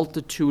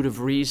multitude of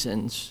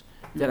reasons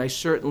that I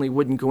certainly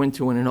wouldn't go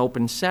into in an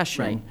open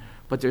session. Right.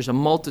 But there's a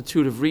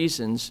multitude of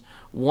reasons,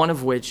 one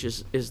of which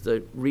is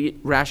the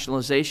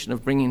rationalization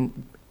of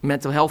bringing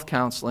mental health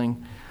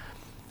counseling.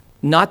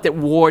 Not that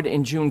Ward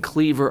and June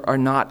Cleaver are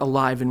not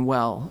alive and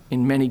well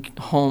in many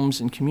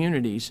homes and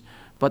communities,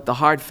 but the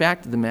hard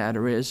fact of the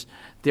matter is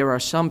there are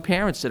some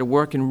parents that are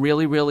working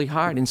really, really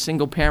hard in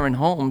single-parent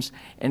homes,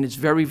 and it's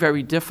very,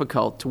 very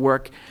difficult to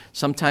work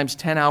sometimes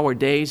 10-hour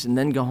days and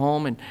then go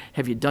home and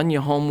have you done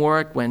your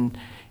homework when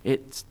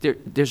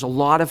there's a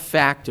lot of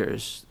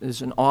factors.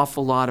 There's an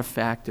awful lot of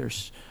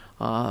factors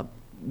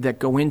that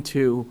go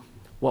into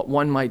what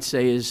one might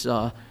say is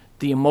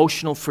the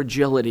emotional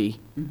fragility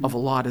of a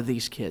lot of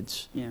these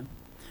kids. Yeah.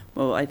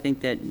 Well, I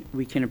think that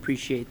we can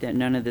appreciate that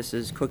none of this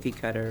is cookie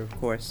cutter, of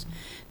course.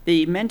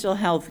 The mental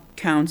health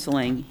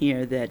counseling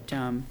here that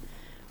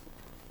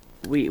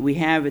we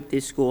have at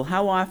this school,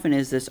 how often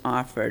is this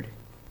offered?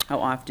 How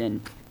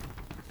often?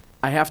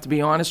 I have to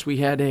be honest, we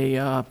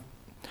had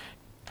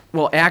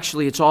well,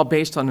 actually, it's all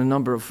based on a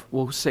number of,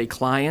 we'll say,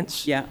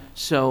 clients. Yeah.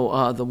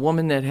 So the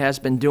woman that has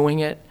been doing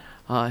it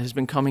has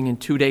been coming in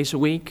 2 days a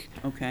week.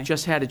 Okay.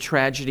 Just had a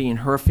tragedy in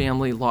her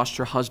family, lost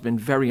her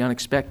husband very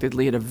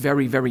unexpectedly at a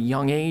very, very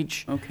young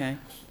age. Okay.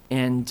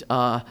 And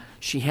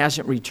she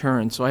hasn't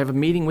returned. So I have a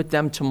meeting with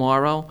them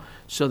tomorrow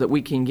so that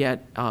we can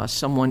get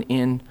someone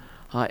in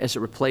as a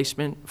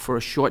replacement for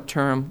a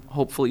short-term,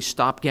 hopefully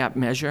stopgap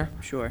measure.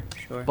 Sure,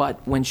 sure.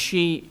 But when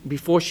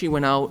before she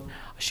went out,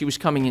 she was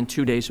coming in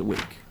 2 days a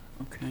week.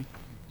 Okay.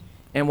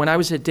 And when I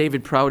was at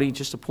David Prouty,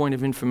 just a point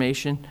of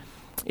information,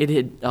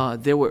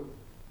 there were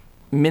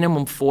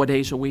minimum 4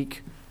 days a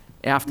week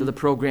after the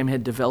program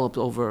had developed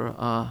over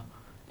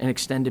an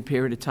extended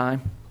period of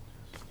time.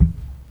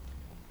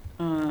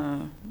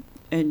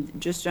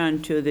 And just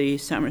on to the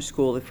summer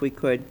school, if we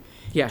could.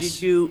 Yes.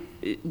 Did you,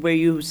 where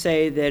you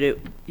say that it,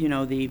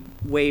 the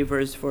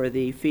waivers for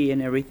the fee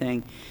and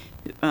everything,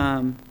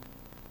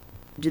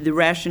 did the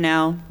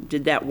rationale,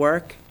 did that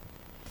work?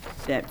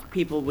 That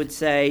people would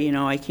say,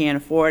 I can't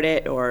afford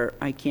it, or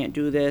I can't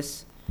do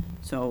this,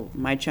 so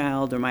my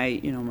child or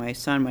my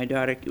son, my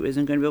daughter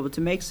isn't going to be able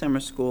to make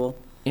summer school.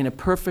 In a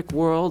perfect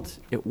world,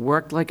 it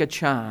worked like a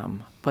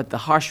charm, but the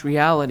harsh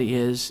reality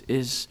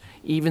is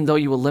even though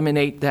you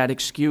eliminate that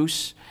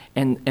excuse,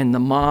 and the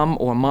mom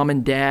or mom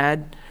and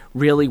dad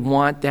really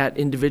want that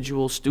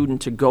individual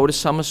student to go to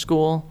summer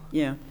school,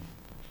 Yeah,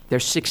 they're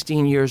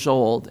 16 years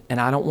old, and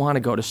I don't want to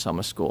go to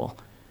summer school.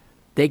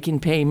 They can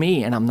pay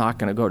me, and I'm not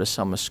going to go to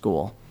summer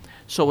school.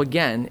 So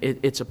again,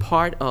 it's a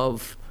part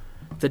of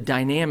the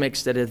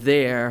dynamics that are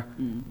there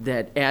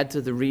that add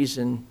to the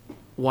reason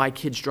why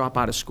kids drop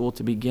out of school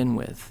to begin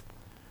with.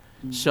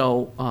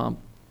 So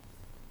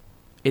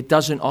it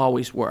doesn't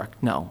always work,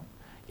 no.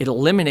 It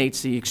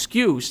eliminates the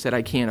excuse that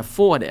I can't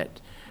afford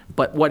it,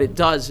 but what it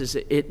does is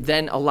it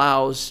then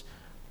allows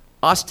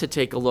us to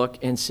take a look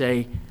and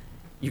say,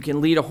 you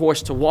can lead a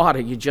horse to water,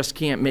 you just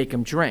can't make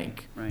him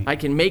drink. Right. I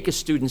can make a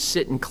student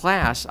sit in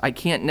class, I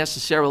can't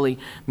necessarily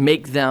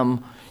make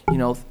them,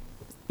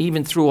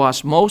 even through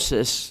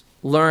osmosis,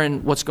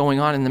 learn what's going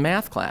on in the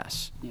math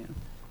class. yeah.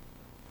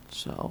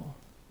 So,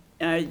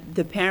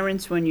 The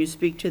parents, when you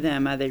speak to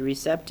them, are they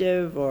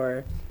receptive,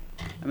 or,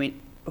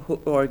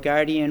 or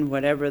guardian,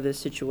 whatever the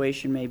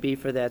situation may be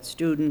for that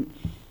student?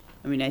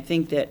 I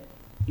think that,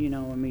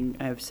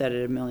 I've said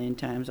it a million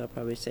times, I'll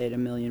probably say it a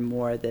million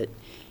more, that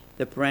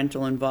the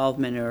parental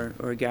involvement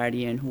or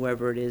guardian,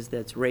 whoever it is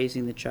that's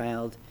raising the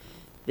child,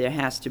 there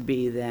has to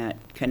be that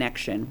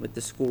connection with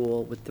the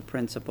school, with the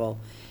principal.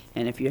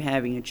 And if you're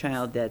having a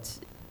child that's,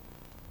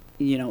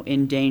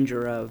 in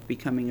danger of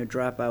becoming a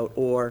dropout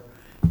or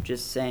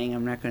just saying,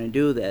 I'm not going to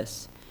do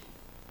this,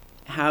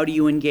 how do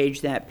you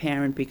engage that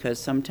parent? Because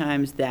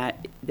sometimes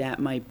that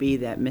might be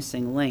that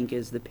missing link,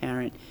 is the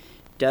parent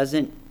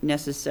doesn't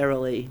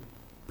necessarily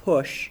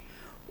push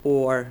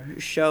or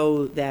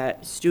show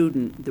that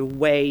student the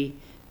way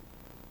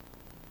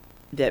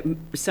that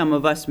some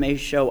of us may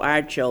show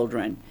our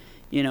children,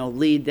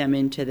 lead them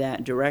into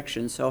that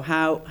direction. So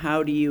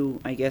how do you,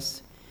 I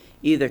guess,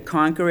 either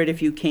conquer it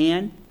if you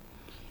can?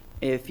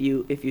 If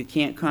you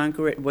can't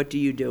conquer it, what do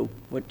you do?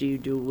 What do you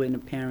do when a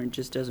parent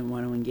just doesn't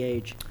want to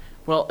engage?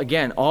 well,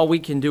 again, all we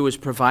can do is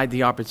provide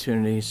the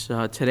opportunities.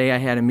 Today I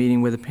had a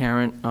meeting with a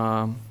parent,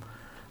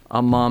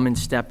 a mom and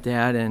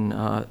stepdad, and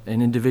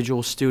an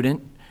individual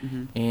student.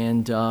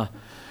 And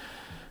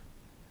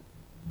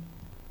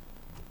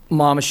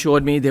Mom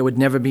assured me there would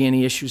never be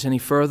any issues any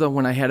further.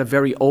 When I had a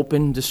very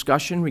open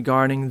discussion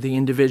regarding the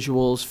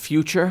individual's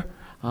future,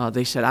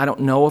 they said, I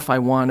don't know if I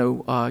want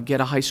to get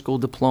a high school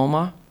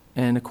diploma.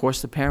 And of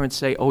course, the parents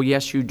say, oh,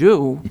 yes, you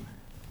do.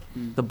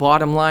 The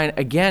bottom line,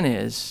 again,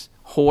 is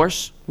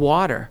horse,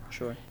 water.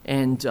 Sure.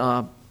 And,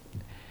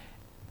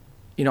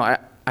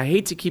 I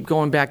hate to keep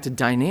going back to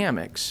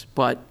dynamics,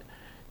 but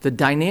the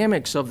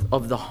dynamics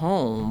of the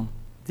home,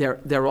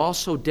 they're all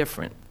so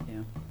different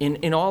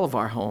in all of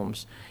our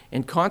homes.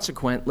 And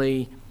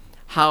consequently,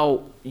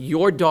 how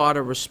your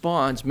daughter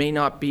responds may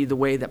not be the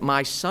way that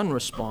my son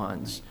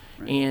responds.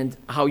 Right. And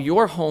how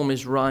your home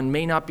is run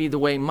may not be the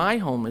way my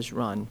home is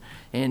run.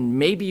 And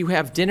maybe you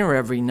have dinner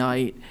every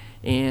night,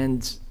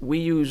 and we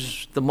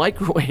use the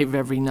microwave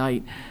every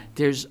night.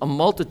 There's a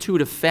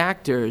multitude of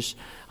factors.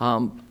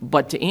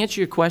 But to answer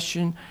your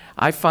question,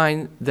 I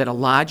find that a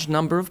large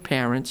number of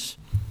parents,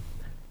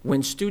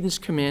 when students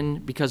come in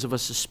because of a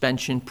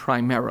suspension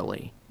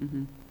primarily,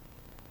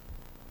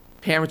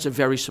 parents are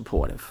very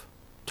supportive.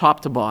 Top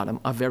to bottom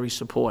are very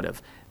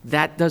supportive.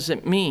 That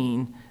doesn't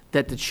mean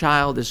that the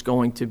child is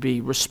going to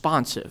be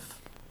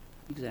responsive.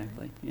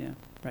 Exactly, yeah,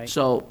 right.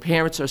 So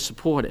parents are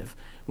supportive.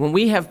 When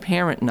we have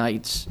parent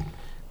nights,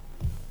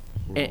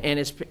 and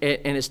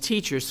as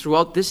teachers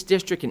throughout this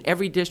district and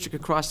every district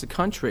across the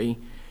country,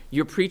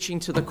 you're preaching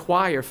to the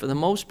choir for the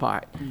most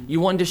part.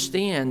 You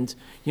understand,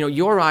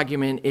 your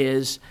argument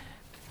is,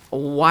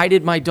 why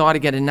did my daughter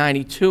get a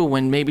 92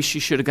 when maybe she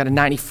should have got a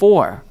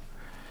 94?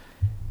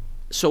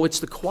 So it's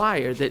the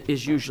choir that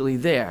is usually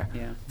there.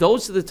 Yeah.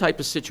 Those are the type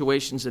of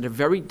situations that are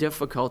very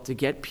difficult to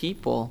get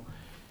people,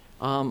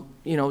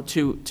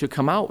 to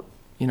come out,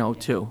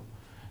 to.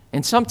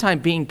 And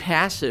sometimes being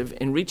passive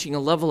and reaching a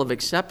level of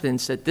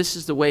acceptance that this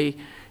is the way,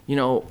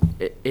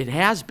 it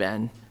has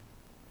been,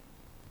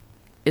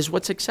 is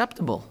what's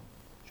acceptable.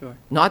 Sure.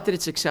 Not that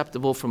it's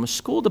acceptable from a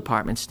school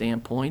department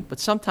standpoint, but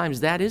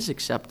sometimes that is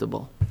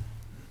acceptable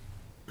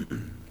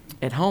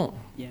at home.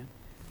 Yeah.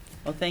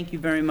 Well, thank you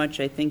very much.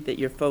 I think that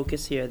your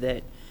focus here,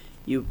 that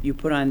you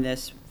put on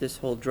this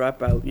whole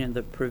dropout,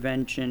 the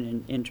prevention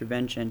and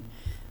intervention,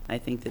 I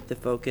think that the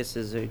focus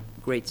is a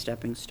great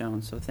stepping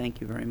stone, so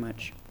thank you very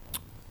much.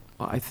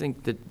 I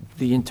think that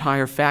the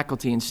entire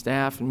faculty and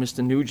staff and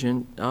Mr.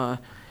 Nugent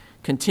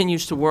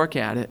continues to work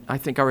at it. I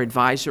think our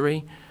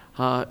advisory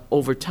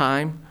over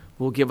time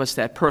will give us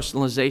that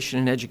personalization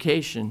in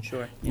education.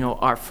 Sure. You know,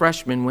 our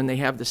freshmen, when they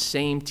have the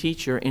same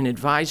teacher in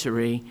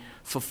advisory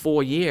for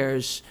 4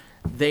 years,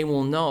 they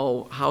will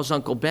know, how's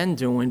Uncle Ben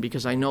doing?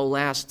 Because I know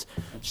last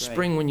That's right.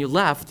 spring when you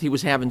left, he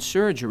was having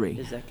surgery.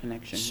 Is that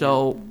connection?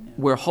 So Yeah.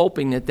 we're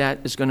hoping that that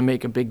is going to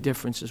make a big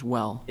difference as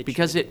well, It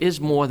because should. it is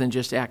more than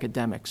just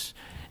academics.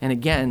 And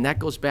again, that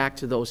goes back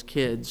to those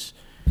kids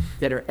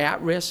that are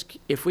at risk.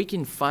 If we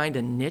can find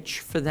a niche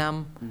for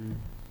them,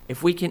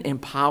 if we can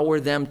empower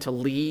them to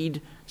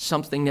lead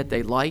something that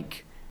they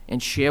like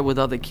and share with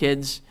other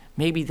kids,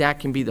 maybe that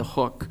can be the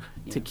hook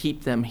to Yeah.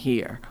 keep them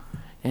here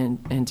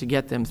and to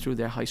get them through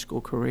their high school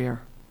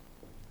career.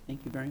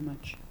 Thank you very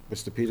much.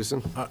 Mr.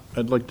 Peterson?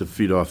 I'd like to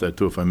feed off that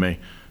too, if I may.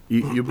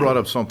 You brought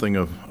up something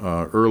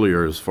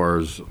earlier as far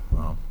as,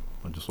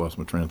 I just lost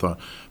my train of thought.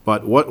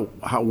 But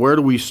where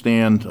do we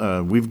stand?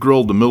 We've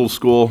grilled the middle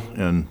school,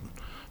 and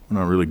we're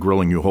not really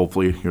grilling you,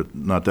 hopefully. You're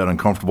not that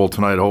uncomfortable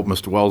tonight, I hope,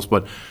 Mr. Wells.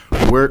 But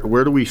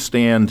where do we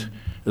stand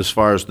as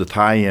far as the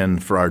tie-in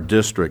for our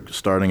district,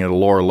 starting at a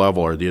lower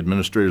level? Are the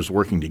administrators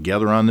working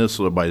together on this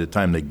so that by the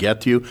time they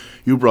get to you?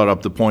 You brought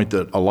up the point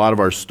that a lot of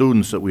our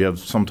students that we have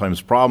sometimes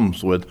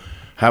problems with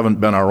haven't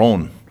been our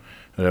own,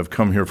 that have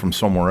come here from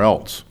somewhere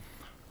else.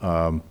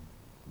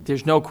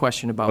 There's no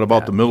question about that. What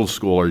about the middle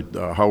school?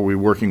 How are we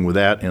working with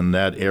that in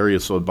that area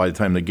so by the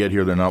time they get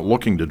here, they're not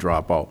looking to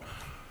drop out?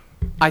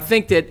 I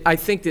think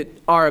that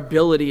our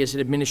ability as an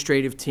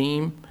administrative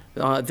team,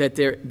 that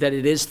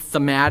it is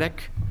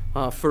thematic.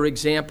 For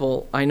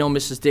example, I know,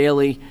 Mrs.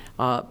 Daly,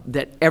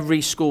 that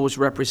every school was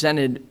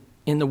represented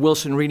in the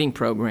Wilson Reading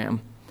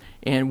Program.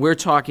 And we're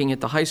talking at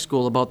the high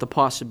school about the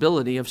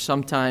possibility of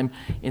sometime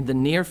in the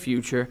near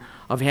future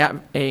of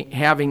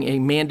having a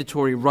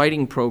mandatory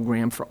writing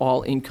program for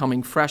all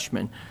incoming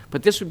freshmen.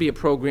 But this would be a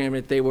program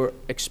that they were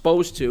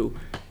exposed to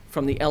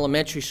from the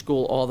elementary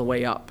school all the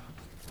way up.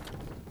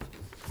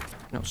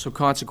 So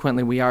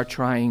consequently, we are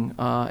trying,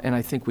 and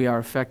I think we are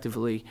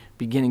effectively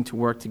beginning to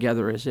work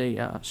together as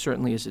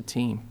certainly as a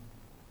team.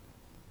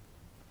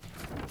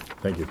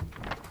 Thank you.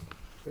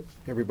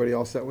 Everybody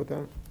all set with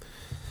that?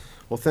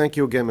 Well, thank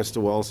you again, Mr.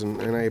 Wells,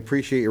 and I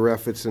appreciate your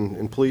efforts,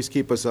 and please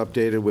keep us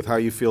updated with how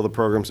you feel the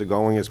programs are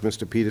going, as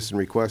Mr. Peterson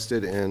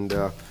requested, and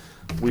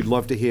we'd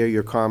love to hear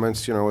your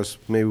comments, as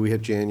maybe we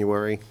hit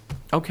January,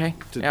 Okay,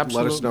 to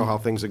absolutely. let us know how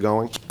things are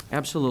going.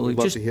 Absolutely. We'd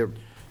love Just to hear.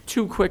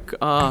 two quick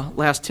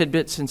last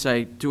tidbits, since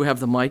I do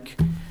have the mic.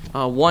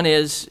 One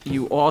is,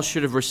 you all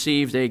should have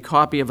received a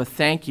copy of a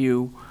thank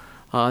you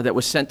that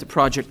was sent to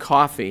Project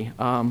Coffee.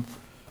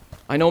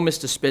 I know,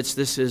 Mr. Spitz,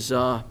 this is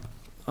a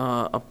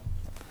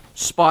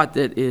spot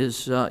that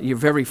is you're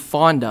very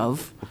fond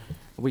of.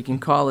 We can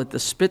call it the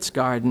Spitz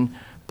Garden,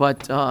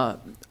 but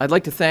I'd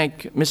like to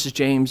thank Mrs.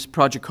 James,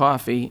 Project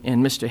Coffee,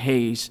 and Mr.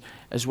 Hayes,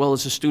 as well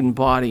as the student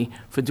body,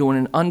 for doing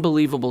an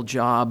unbelievable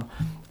job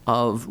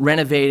of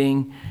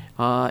renovating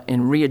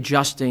and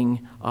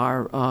readjusting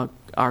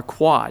our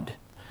quad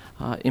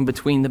in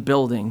between the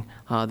building.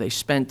 They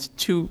spent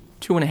two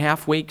and a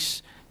half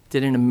weeks,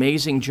 did an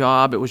amazing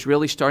job. It was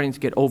really starting to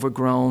get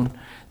overgrown.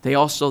 They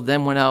also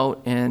then went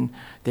out and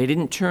they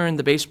didn't turn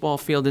the baseball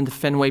field into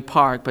Fenway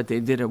Park, but they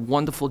did a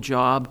wonderful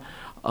job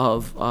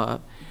of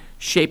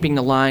shaping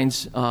the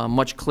lines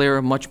much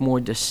clearer, much more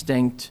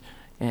distinct.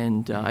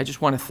 And I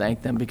just want to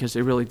thank them because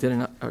they really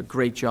did a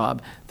great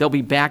job. They'll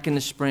be back in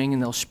the spring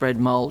and they'll spread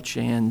mulch,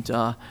 and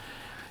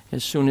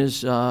as soon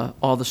as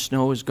all the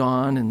snow is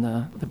gone and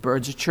the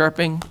birds are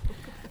chirping,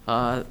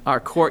 our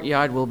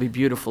courtyard will be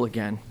beautiful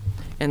again.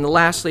 And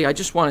lastly, I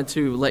just wanted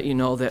to let you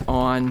know that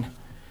on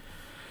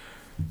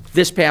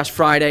this past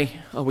Friday,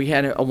 we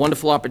had a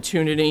wonderful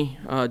opportunity.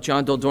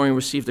 John Dildorian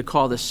received a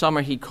call this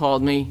summer. He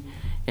called me,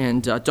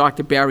 and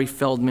Dr. Barry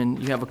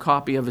Feldman, you have a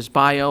copy of his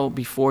bio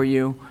before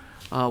you,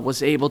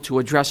 was able to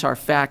address our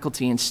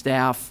faculty and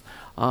staff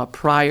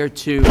prior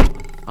to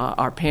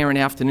our parent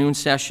afternoon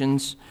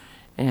sessions.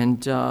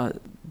 And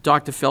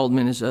Dr.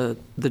 Feldman is the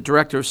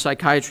Director of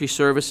Psychiatry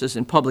Services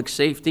and Public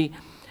Safety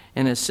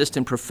and an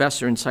Assistant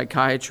Professor in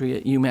Psychiatry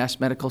at UMass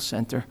Medical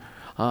Center,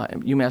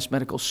 UMass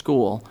Medical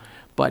School.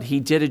 But he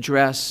did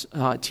address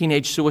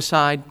teenage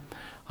suicide,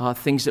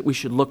 things that we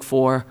should look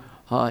for.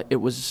 It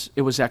was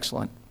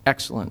excellent,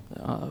 excellent.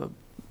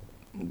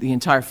 The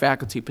entire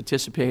faculty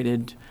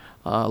participated,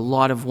 a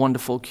lot of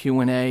wonderful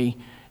Q&A,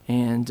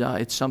 and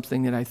it's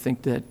something that I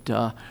think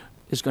that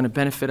is going to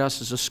benefit us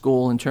as a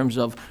school in terms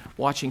of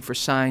watching for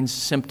signs,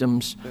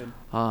 symptoms,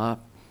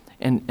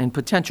 and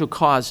potential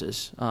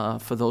causes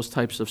for those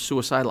types of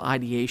suicidal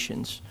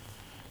ideations.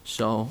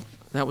 So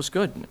that was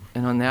good.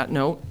 And on that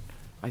note,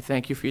 I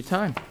thank you for your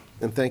time.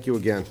 And thank you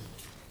again.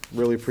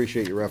 Really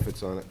appreciate your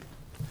efforts on it.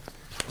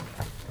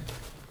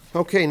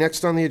 Okay,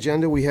 next on the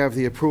agenda, we have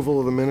the approval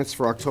of the minutes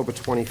for October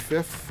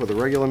 25th for the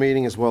regular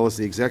meeting as well as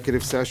the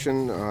executive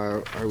session.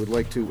 I would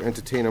like to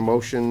entertain a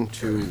motion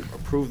to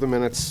approve the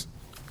minutes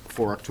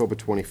for October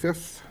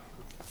 25th.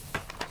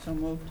 So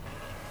moved.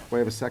 Do I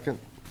have a second?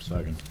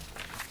 Second.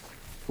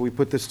 Can we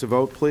put this to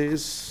vote,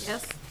 please?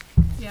 Yes.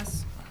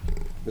 Yes.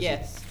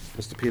 Yes.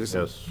 Mr.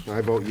 Peterson? Yes.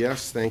 I vote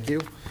yes, thank you.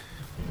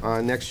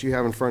 Next, you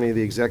have in front of you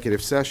the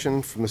executive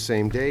session from the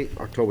same date,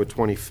 October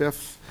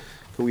 25th.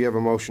 Can we have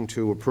a motion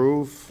to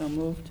approve? So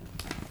moved.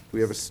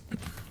 We have a,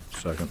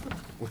 Second.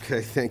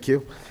 okay, thank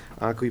you.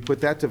 Can we put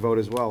that to vote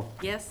as well?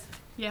 Yes.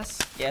 Yes.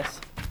 Yes.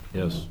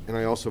 Yes. And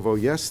I also vote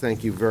yes,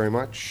 thank you very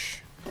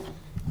much.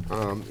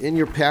 In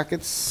your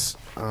packets,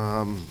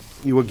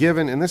 you were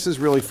given, and this is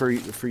really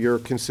for your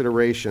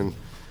consideration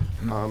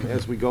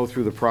as we go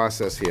through the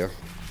process here.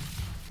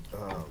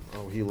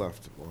 Oh, he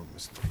left. Well,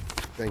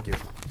 thank you.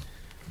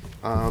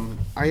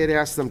 I had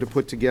asked them to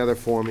put together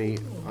for me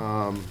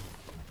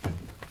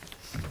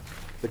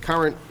the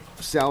current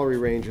salary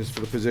ranges for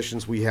the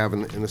positions we have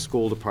in the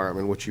school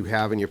department, which you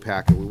have in your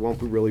packet. We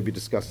won't really be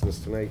discussing this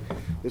tonight.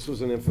 This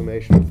was an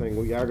informational thing.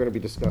 We are going to be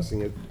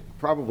discussing it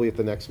probably at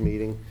the next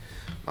meeting.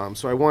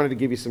 So I wanted to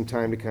give you some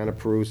time to kind of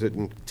peruse it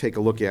and take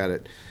a look at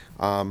it.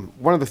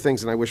 One of the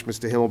things, and I wish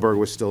Mr. Himmelberg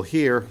was still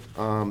here,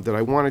 that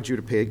I wanted you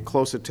to pay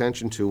close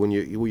attention to when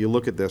you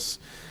look at this.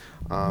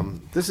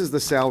 This is the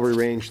salary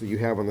range that you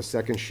have on the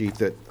second sheet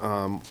that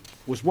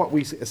was what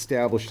we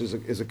established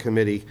as a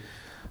committee.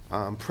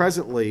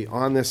 Presently,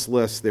 on this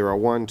list, there are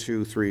 1,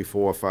 2, 3,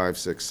 4, 5,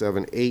 6,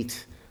 7,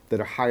 8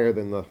 that are higher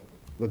than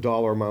the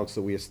dollar amounts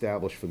that we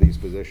established for these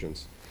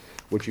positions,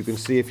 which you can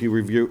see if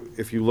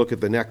you look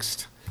at the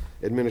next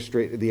the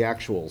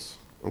actuals,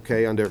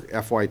 okay, under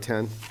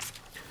FY10.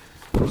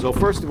 So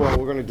first of all,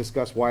 we're going to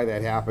discuss why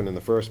that happened in the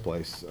first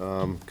place,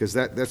 because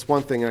that's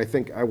one thing, and I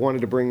think I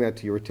wanted to bring that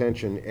to your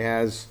attention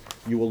as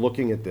you were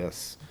looking at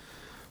this.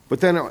 But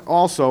then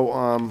also,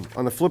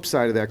 on the flip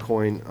side of that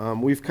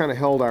coin, we've kind of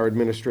held our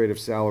administrative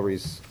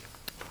salaries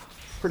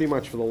pretty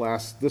much for the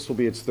last, this will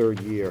be its third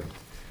year.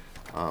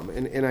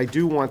 And I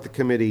do want the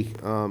committee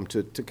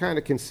to kind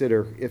of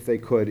consider, if they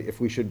could, if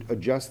we should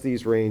adjust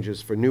these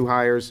ranges for new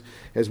hires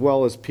as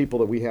well as people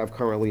that we have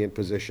currently in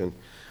position.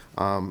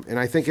 And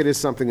I think it is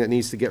something that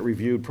needs to get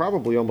reviewed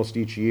probably almost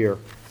each year.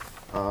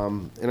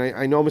 And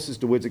I know Mrs.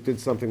 DeWitzik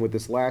did something with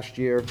this last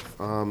year,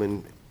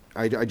 and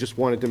I just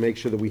wanted to make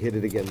sure that we hit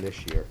it again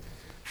this year.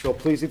 So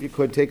please, if you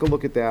could, take a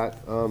look at that.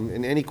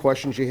 And any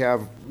questions you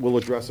have, we'll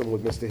address them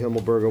with Mr.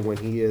 Himmelberger when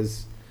he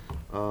is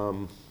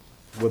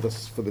with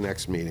us for the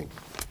next meeting.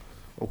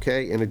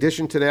 Okay, in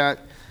addition to that,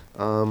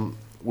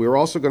 we're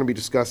also going to be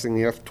discussing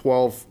the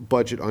F-12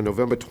 budget on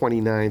November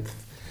 29th,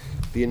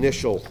 the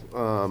initial,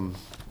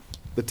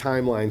 the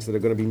timelines that are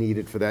going to be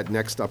needed for that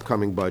next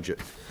upcoming budget.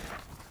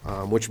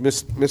 Which,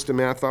 Mr.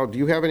 Mathau, do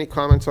you have any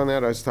comments on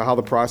that as to how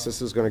the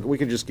process is going to go? We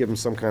could just give him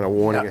some kind of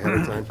warning ahead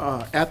of time.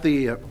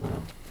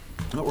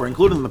 What we're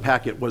including in the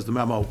packet was the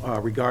memo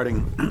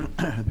regarding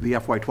the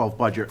FY12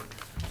 budget.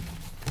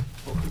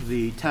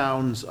 The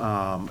town's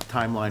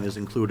timeline is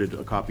included,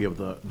 a copy of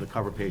the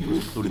cover page was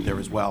included there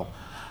as well.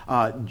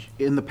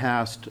 In the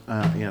past,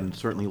 and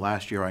certainly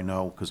last year, I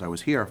know, because I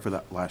was here for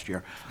that last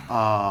year,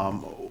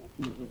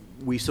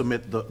 we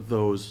submit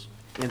those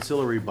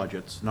ancillary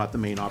budgets, not the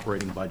main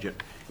operating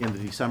budget, in the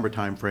December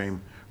timeframe,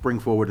 bring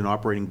forward an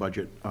operating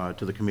budget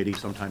to the committee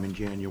sometime in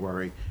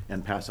January,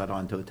 and pass that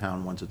on to the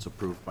town once it's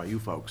approved by you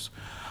folks.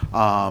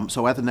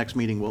 So at the next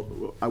meeting,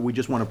 we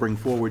just want to bring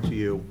forward to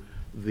you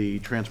the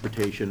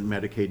transportation,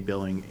 Medicaid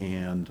billing,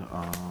 and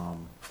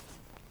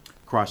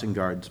crossing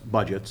guards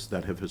budgets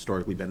that have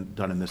historically been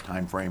done in this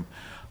timeframe.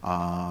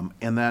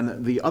 And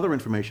then the other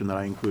information that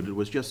I included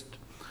was just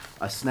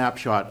a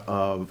snapshot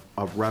of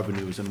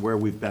revenues and where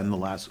we've been the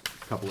last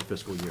couple of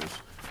fiscal years.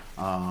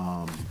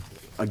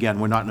 Again,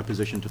 we're not in a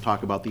position to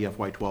talk about the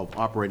FY12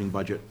 operating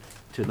budget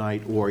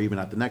tonight or even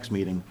at the next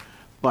meeting,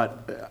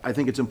 but I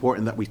think it's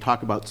important that we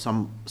talk about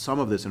some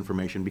of this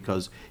information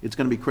because it's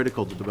going to be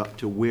critical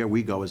to where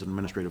we go as an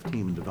administrative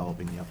team in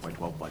developing the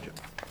FY12 budget.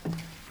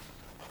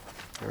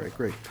 All right,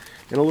 great.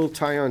 And a little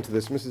tie-on to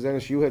this, Mrs.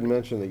 Ennis, you had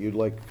mentioned that you'd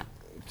like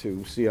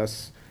to see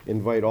us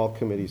invite all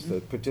committees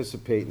to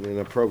participate in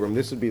a program.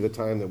 This would be the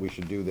time that we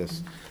should do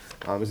this.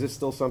 Is this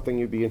still something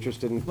you'd be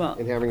interested in, Well,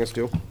 in having us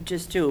do?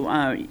 Just to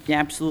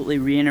absolutely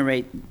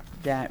reiterate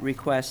that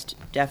request,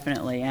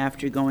 definitely.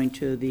 After going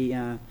to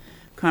the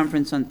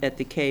conference at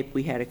the Cape,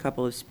 we had a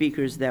couple of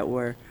speakers that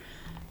were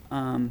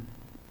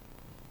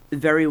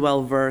very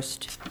well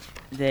versed.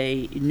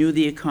 They knew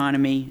the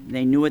economy.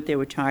 They knew what they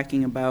were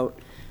talking about.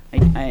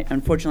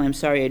 Unfortunately, I'm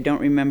sorry, I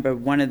don't remember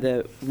one of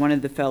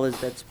the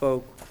fellas that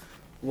spoke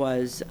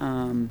was,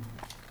 I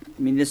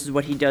mean, this is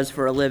what he does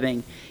for a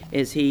living,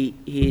 is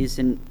he's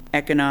an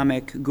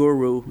economic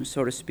guru,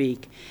 so to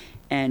speak,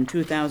 and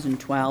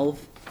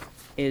 2012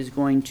 is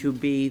going to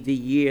be the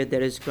year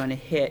that is going to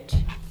hit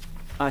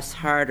us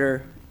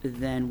harder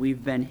than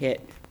we've been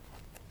hit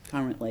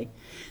currently.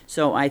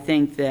 So I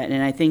think that,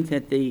 and I think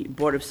that the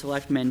Board of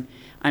Selectmen,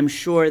 I'm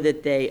sure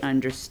that they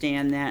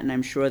understand that, and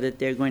I'm sure that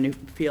they're going to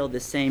feel the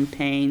same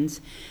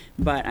pains.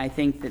 But I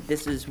think that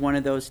this is one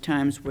of those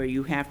times where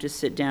you have to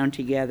sit down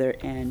together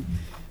and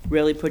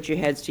really put your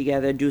heads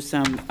together, do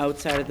some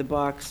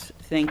outside-of-the-box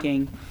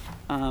thinking.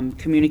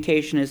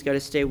 Communication has got to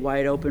stay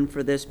wide open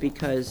for this,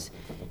 because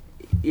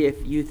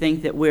if you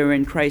think that we're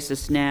in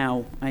crisis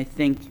now, I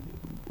think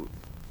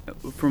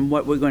from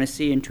what we're going to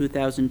see in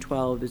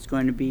 2012 is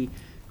going to be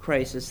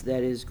crisis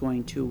that is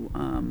going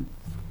to,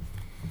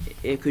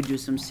 it could do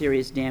some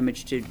serious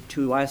damage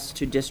to us,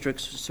 to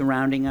districts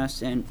surrounding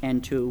us,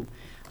 and to,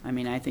 I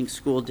mean, I think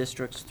school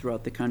districts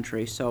throughout the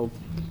country. So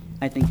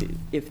I think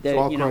if So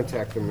I'll you know,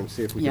 contact them and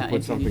see if we yeah, can put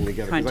if you something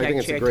together, because I think contact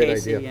it's a Chair great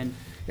Casey idea. and-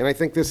 And I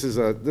think this is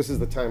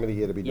the time of the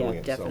year to be doing Yeah,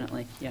 it, so.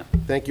 definitely, yeah,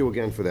 Thank you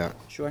again for that.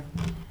 sure.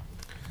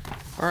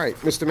 All right,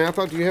 Mr.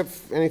 Matthau, do you have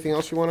anything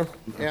else you want to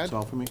add? That's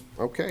all for me.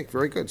 Okay,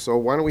 very good. So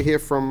why don't we hear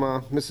from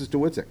Mrs.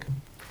 DeWitzik?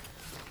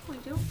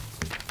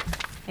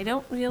 I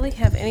don't really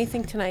have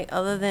anything tonight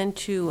other than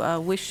to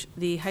wish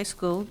the high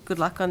school good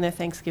luck on their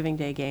Thanksgiving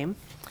Day game.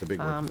 It's a big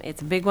one.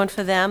 It's a big one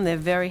for them. They're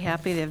very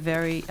happy. They're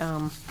very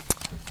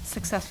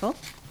successful.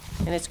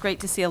 And it's great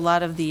to see a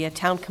lot of the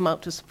town come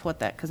out to support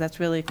that, because that's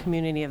really a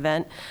community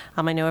event.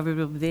 I know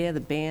everybody will be there,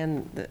 the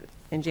band, the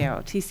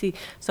NJROTC.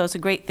 So it's a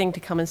great thing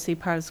to come and see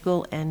part of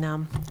school. And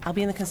I'll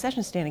be in the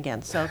concession stand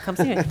again, so come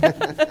see me.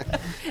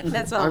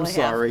 That's all I have. I'm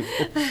sorry.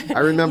 I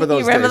remember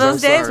those days. You remember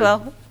those I'm days? sorry.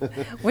 Well,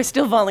 we're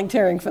still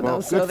volunteering for Well,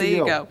 those, good so for there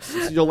you go. This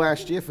is your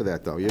last year for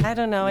that, though. I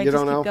don't know. I You just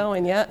don't keep know?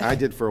 going, yeah. I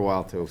did for a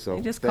while, too, so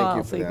You just thank call,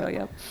 you so for you that. go,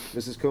 yep.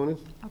 Mrs. Coonan?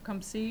 I'll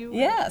come see you.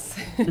 Yes.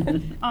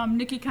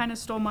 Nikki kind of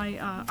stole my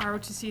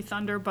ROTC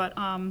thunder, but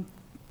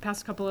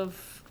past couple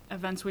of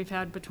events we've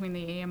had between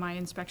the AMI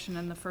inspection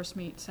and the first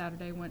meet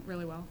Saturday went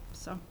really well,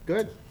 so.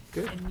 Good,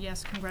 good. And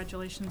yes,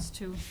 congratulations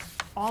to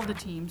all the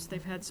teams.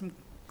 They've had some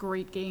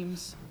great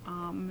games,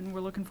 and we're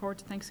looking forward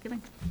to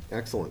Thanksgiving.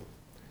 Excellent.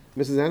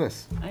 Mrs.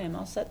 Ennis? I am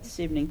all set this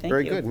evening, thank you.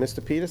 Very good.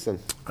 Mr. Peterson?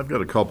 I've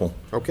got a couple.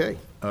 Okay.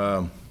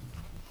 Well,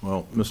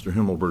 Mr.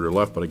 Himmelberger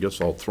left, but I guess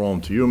I'll throw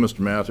them to you, Mr.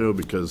 Matthew,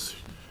 because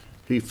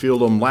he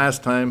fielded them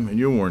last time and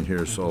you weren't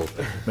here, so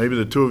maybe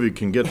the two of you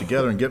can get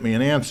together and get me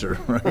an answer,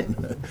 right?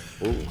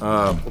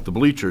 The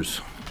bleachers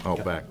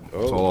out back,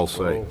 that's all I'll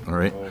say, all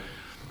right?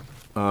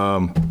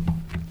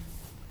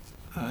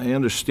 I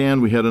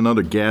understand we had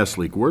another gas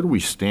leak. Where do we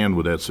stand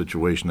with that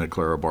situation at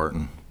Clara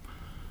Barton?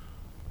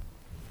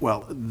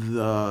 Well,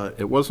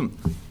 It wasn't,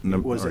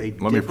 It was all a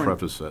right, let me different-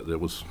 preface that, it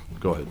was,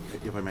 go ahead.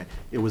 if I may,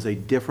 it was a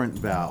different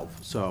valve.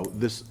 So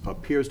this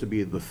appears to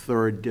be the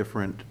third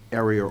different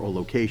area or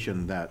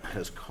location that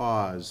has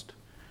caused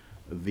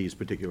these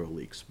particular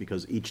leaks,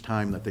 because each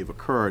time that they've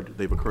occurred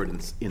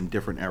in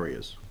different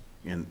areas.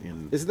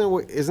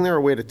 Isn't there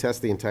a way to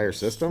test the entire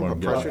system? A Well,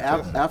 pressure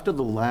test? After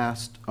the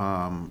last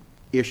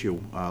issue,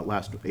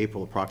 last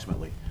April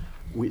approximately,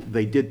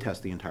 they did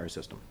test the entire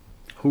system.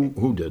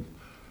 Who did?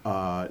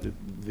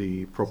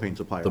 The propane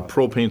supplier. The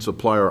propane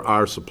supplier,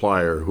 our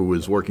supplier, who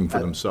is working for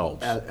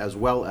themselves. As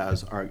well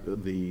as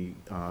the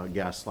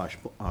gas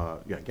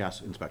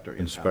inspector. in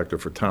town. Inspector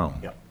for town.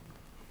 Yep.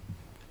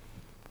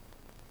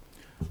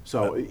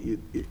 So,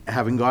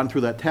 having gone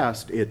through that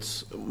test,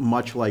 it's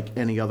much like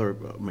any other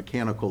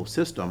mechanical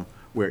system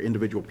where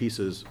individual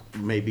pieces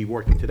may be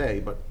working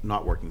today, but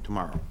not working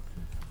tomorrow.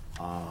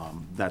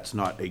 That's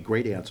not a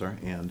great answer,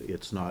 and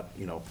it's not,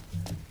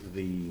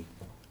 the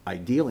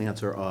ideal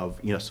answer of,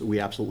 yes, we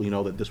absolutely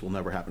know that this will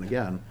never happen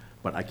again,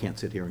 but I can't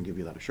sit here and give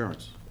you that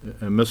assurance.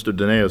 And Mr.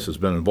 Danaus has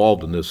been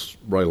involved in this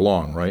right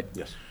along, right?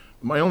 Yes.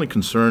 My only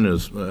concern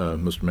is,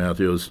 Mr.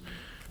 Matthews,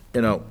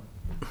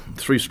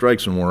 3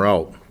 strikes and we're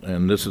out.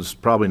 And this is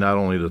probably not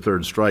only the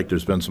third strike,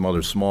 there's been some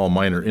other small,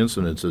 minor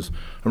incidences.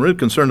 I'm really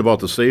concerned about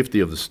the safety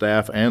of the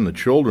staff and the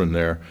children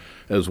there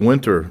as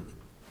winter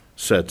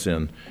sets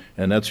in.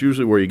 And that's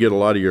usually where you get a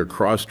lot of your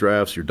cross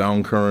drafts, your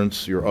down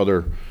currents, your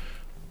other,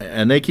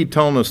 and they keep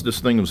telling us this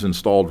thing was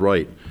installed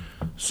right.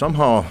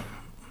 Somehow,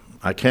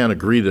 I can't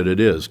agree that it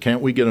is. Can't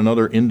we get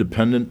another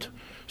independent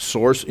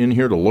source in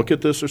here to look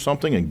at this or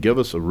something and give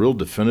us a real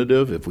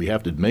definitive if we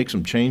have to make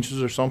some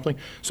changes or something?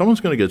 Someone's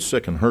going to get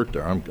sick and hurt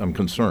there. I'm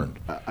concerned.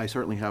 I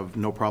certainly have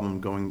no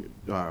problem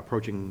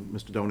approaching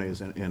Mr.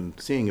 Dones and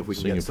seeing if we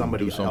can Seeing get if we can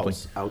somebody do something.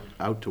 else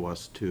out to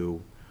us to,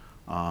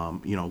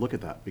 look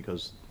at that,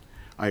 because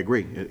I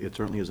agree, it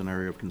certainly is an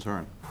area of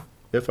concern.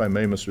 If I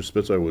may, Mr.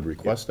 Spitz, I would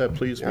request that,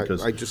 please,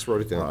 because I just wrote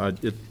it down.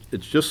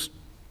 It's just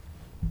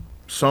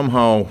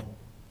somehow,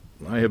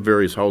 I have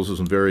various houses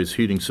and various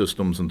heating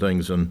systems and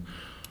things, and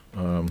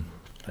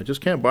I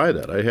just can't buy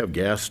that. I have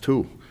gas,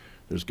 too.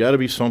 There's got to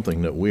be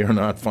something that we are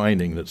not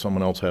finding that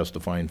someone else has to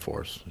find for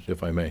us,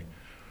 if I may.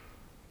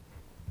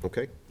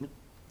 Okay.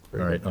 All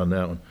right, on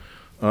that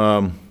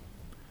one.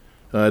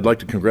 I'd like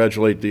to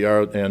congratulate the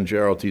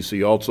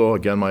NJROTC also.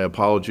 Again, my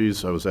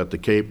apologies. I was at the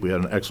Cape. We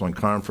had an excellent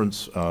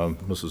conference.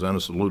 Mrs.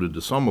 Ennis alluded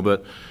to some of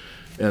it.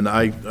 And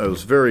I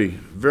was very,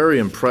 very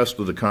impressed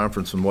with the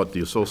conference and what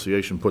the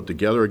association put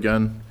together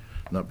again,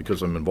 not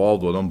because I'm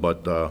involved with them,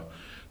 but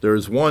There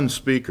is one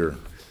speaker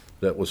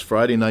that was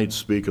Friday night's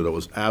speaker that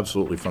was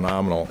absolutely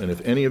phenomenal, and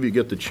if any of you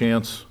get the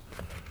chance,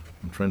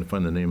 I'm trying to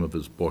find the name of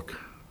his book.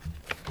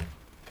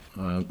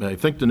 I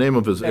think the name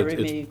of his... Bury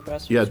Me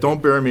Across from Yeah,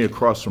 Don't Bury Me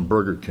Across from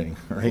Burger King,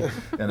 right?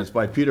 And it's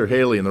by Peter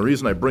Haley, and the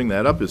reason I bring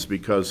that up is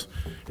because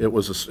it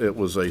was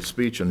a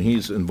speech, and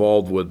he's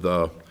involved with,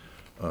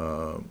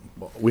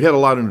 we had a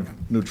lot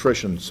of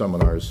nutrition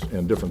seminars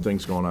and different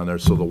things going on there,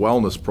 so the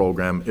wellness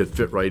program, it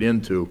fit right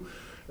into.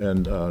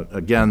 And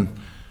again,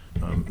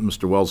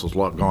 Mr. Wells is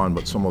gone,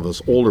 but some of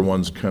us older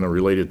ones kind of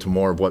related to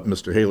more of what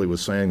Mr. Haley was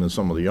saying than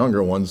some of the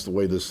younger ones, the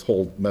way this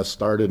whole mess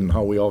started and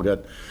how we all got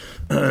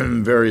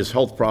various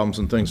health problems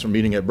and things from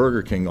eating at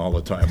Burger King all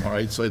the time, all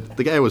right? So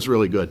the guy was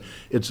really good.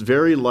 It's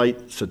very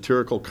light,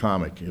 satirical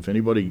comic. If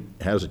anybody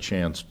has a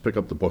chance, pick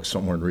up the book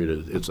somewhere and read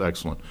it. It's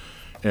excellent.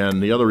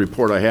 And the other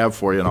report I have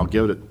for you, and I'll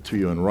give it to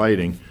you in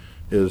writing,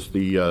 is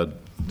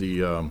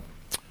the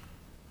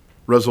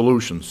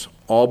resolutions.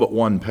 All but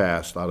one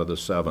passed out of the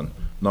 7.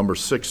 Number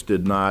 6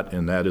 did not,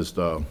 and that is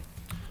the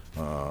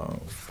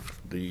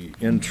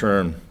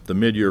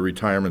mid-year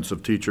retirements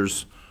of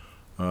teachers.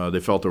 They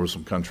felt there were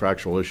some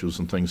contractual issues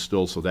and things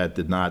still, so that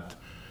did not,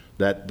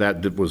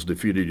 that was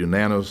defeated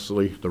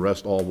unanimously. The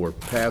rest all were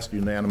passed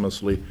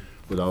unanimously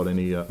without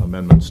any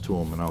amendments to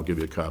them, and I'll give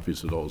you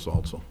copies of those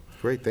also.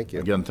 Great, thank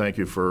you. Again, thank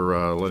you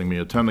for letting me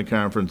attend the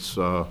conference.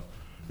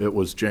 It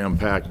was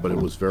jam-packed, but it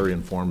was very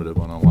informative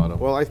on a lot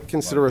of... Well, I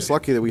consider us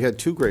lucky that we had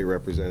 2 great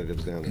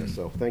representatives down there,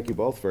 so thank you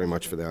both very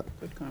much for that.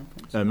 Good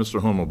conference. And Mr.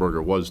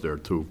 Hummelberger was there,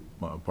 too,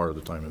 part of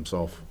the time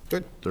himself.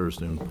 Good.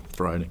 Thursday and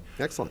Friday.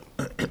 Excellent.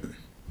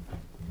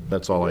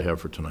 That's all I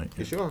have for tonight.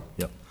 You sure?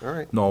 Yep. All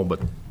right. No, but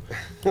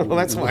Well,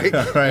 that's why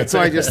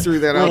I just threw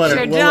that out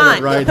there. You're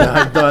done. Right,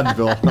 I'm done,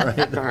 Bill, all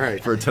right? All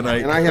right. for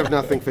tonight. And I have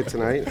nothing for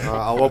tonight.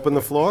 I'll open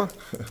the floor,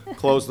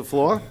 close the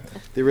floor.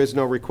 There is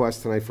no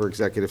request tonight for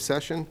executive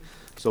session.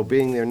 So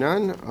being there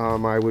none,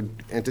 I would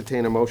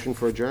entertain a motion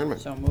for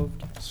adjournment. So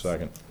moved.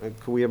 Second.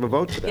 Could we have a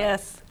vote to that?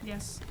 Yes.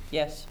 Yes.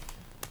 Yes,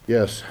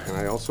 Yes. And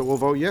I also will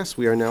vote yes.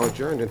 We are now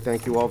adjourned, and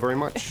thank you all very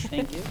much.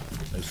 thank you.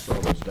 I saw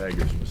those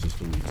daggers, Mrs.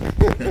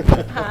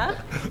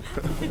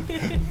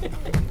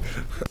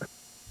 DeWeese.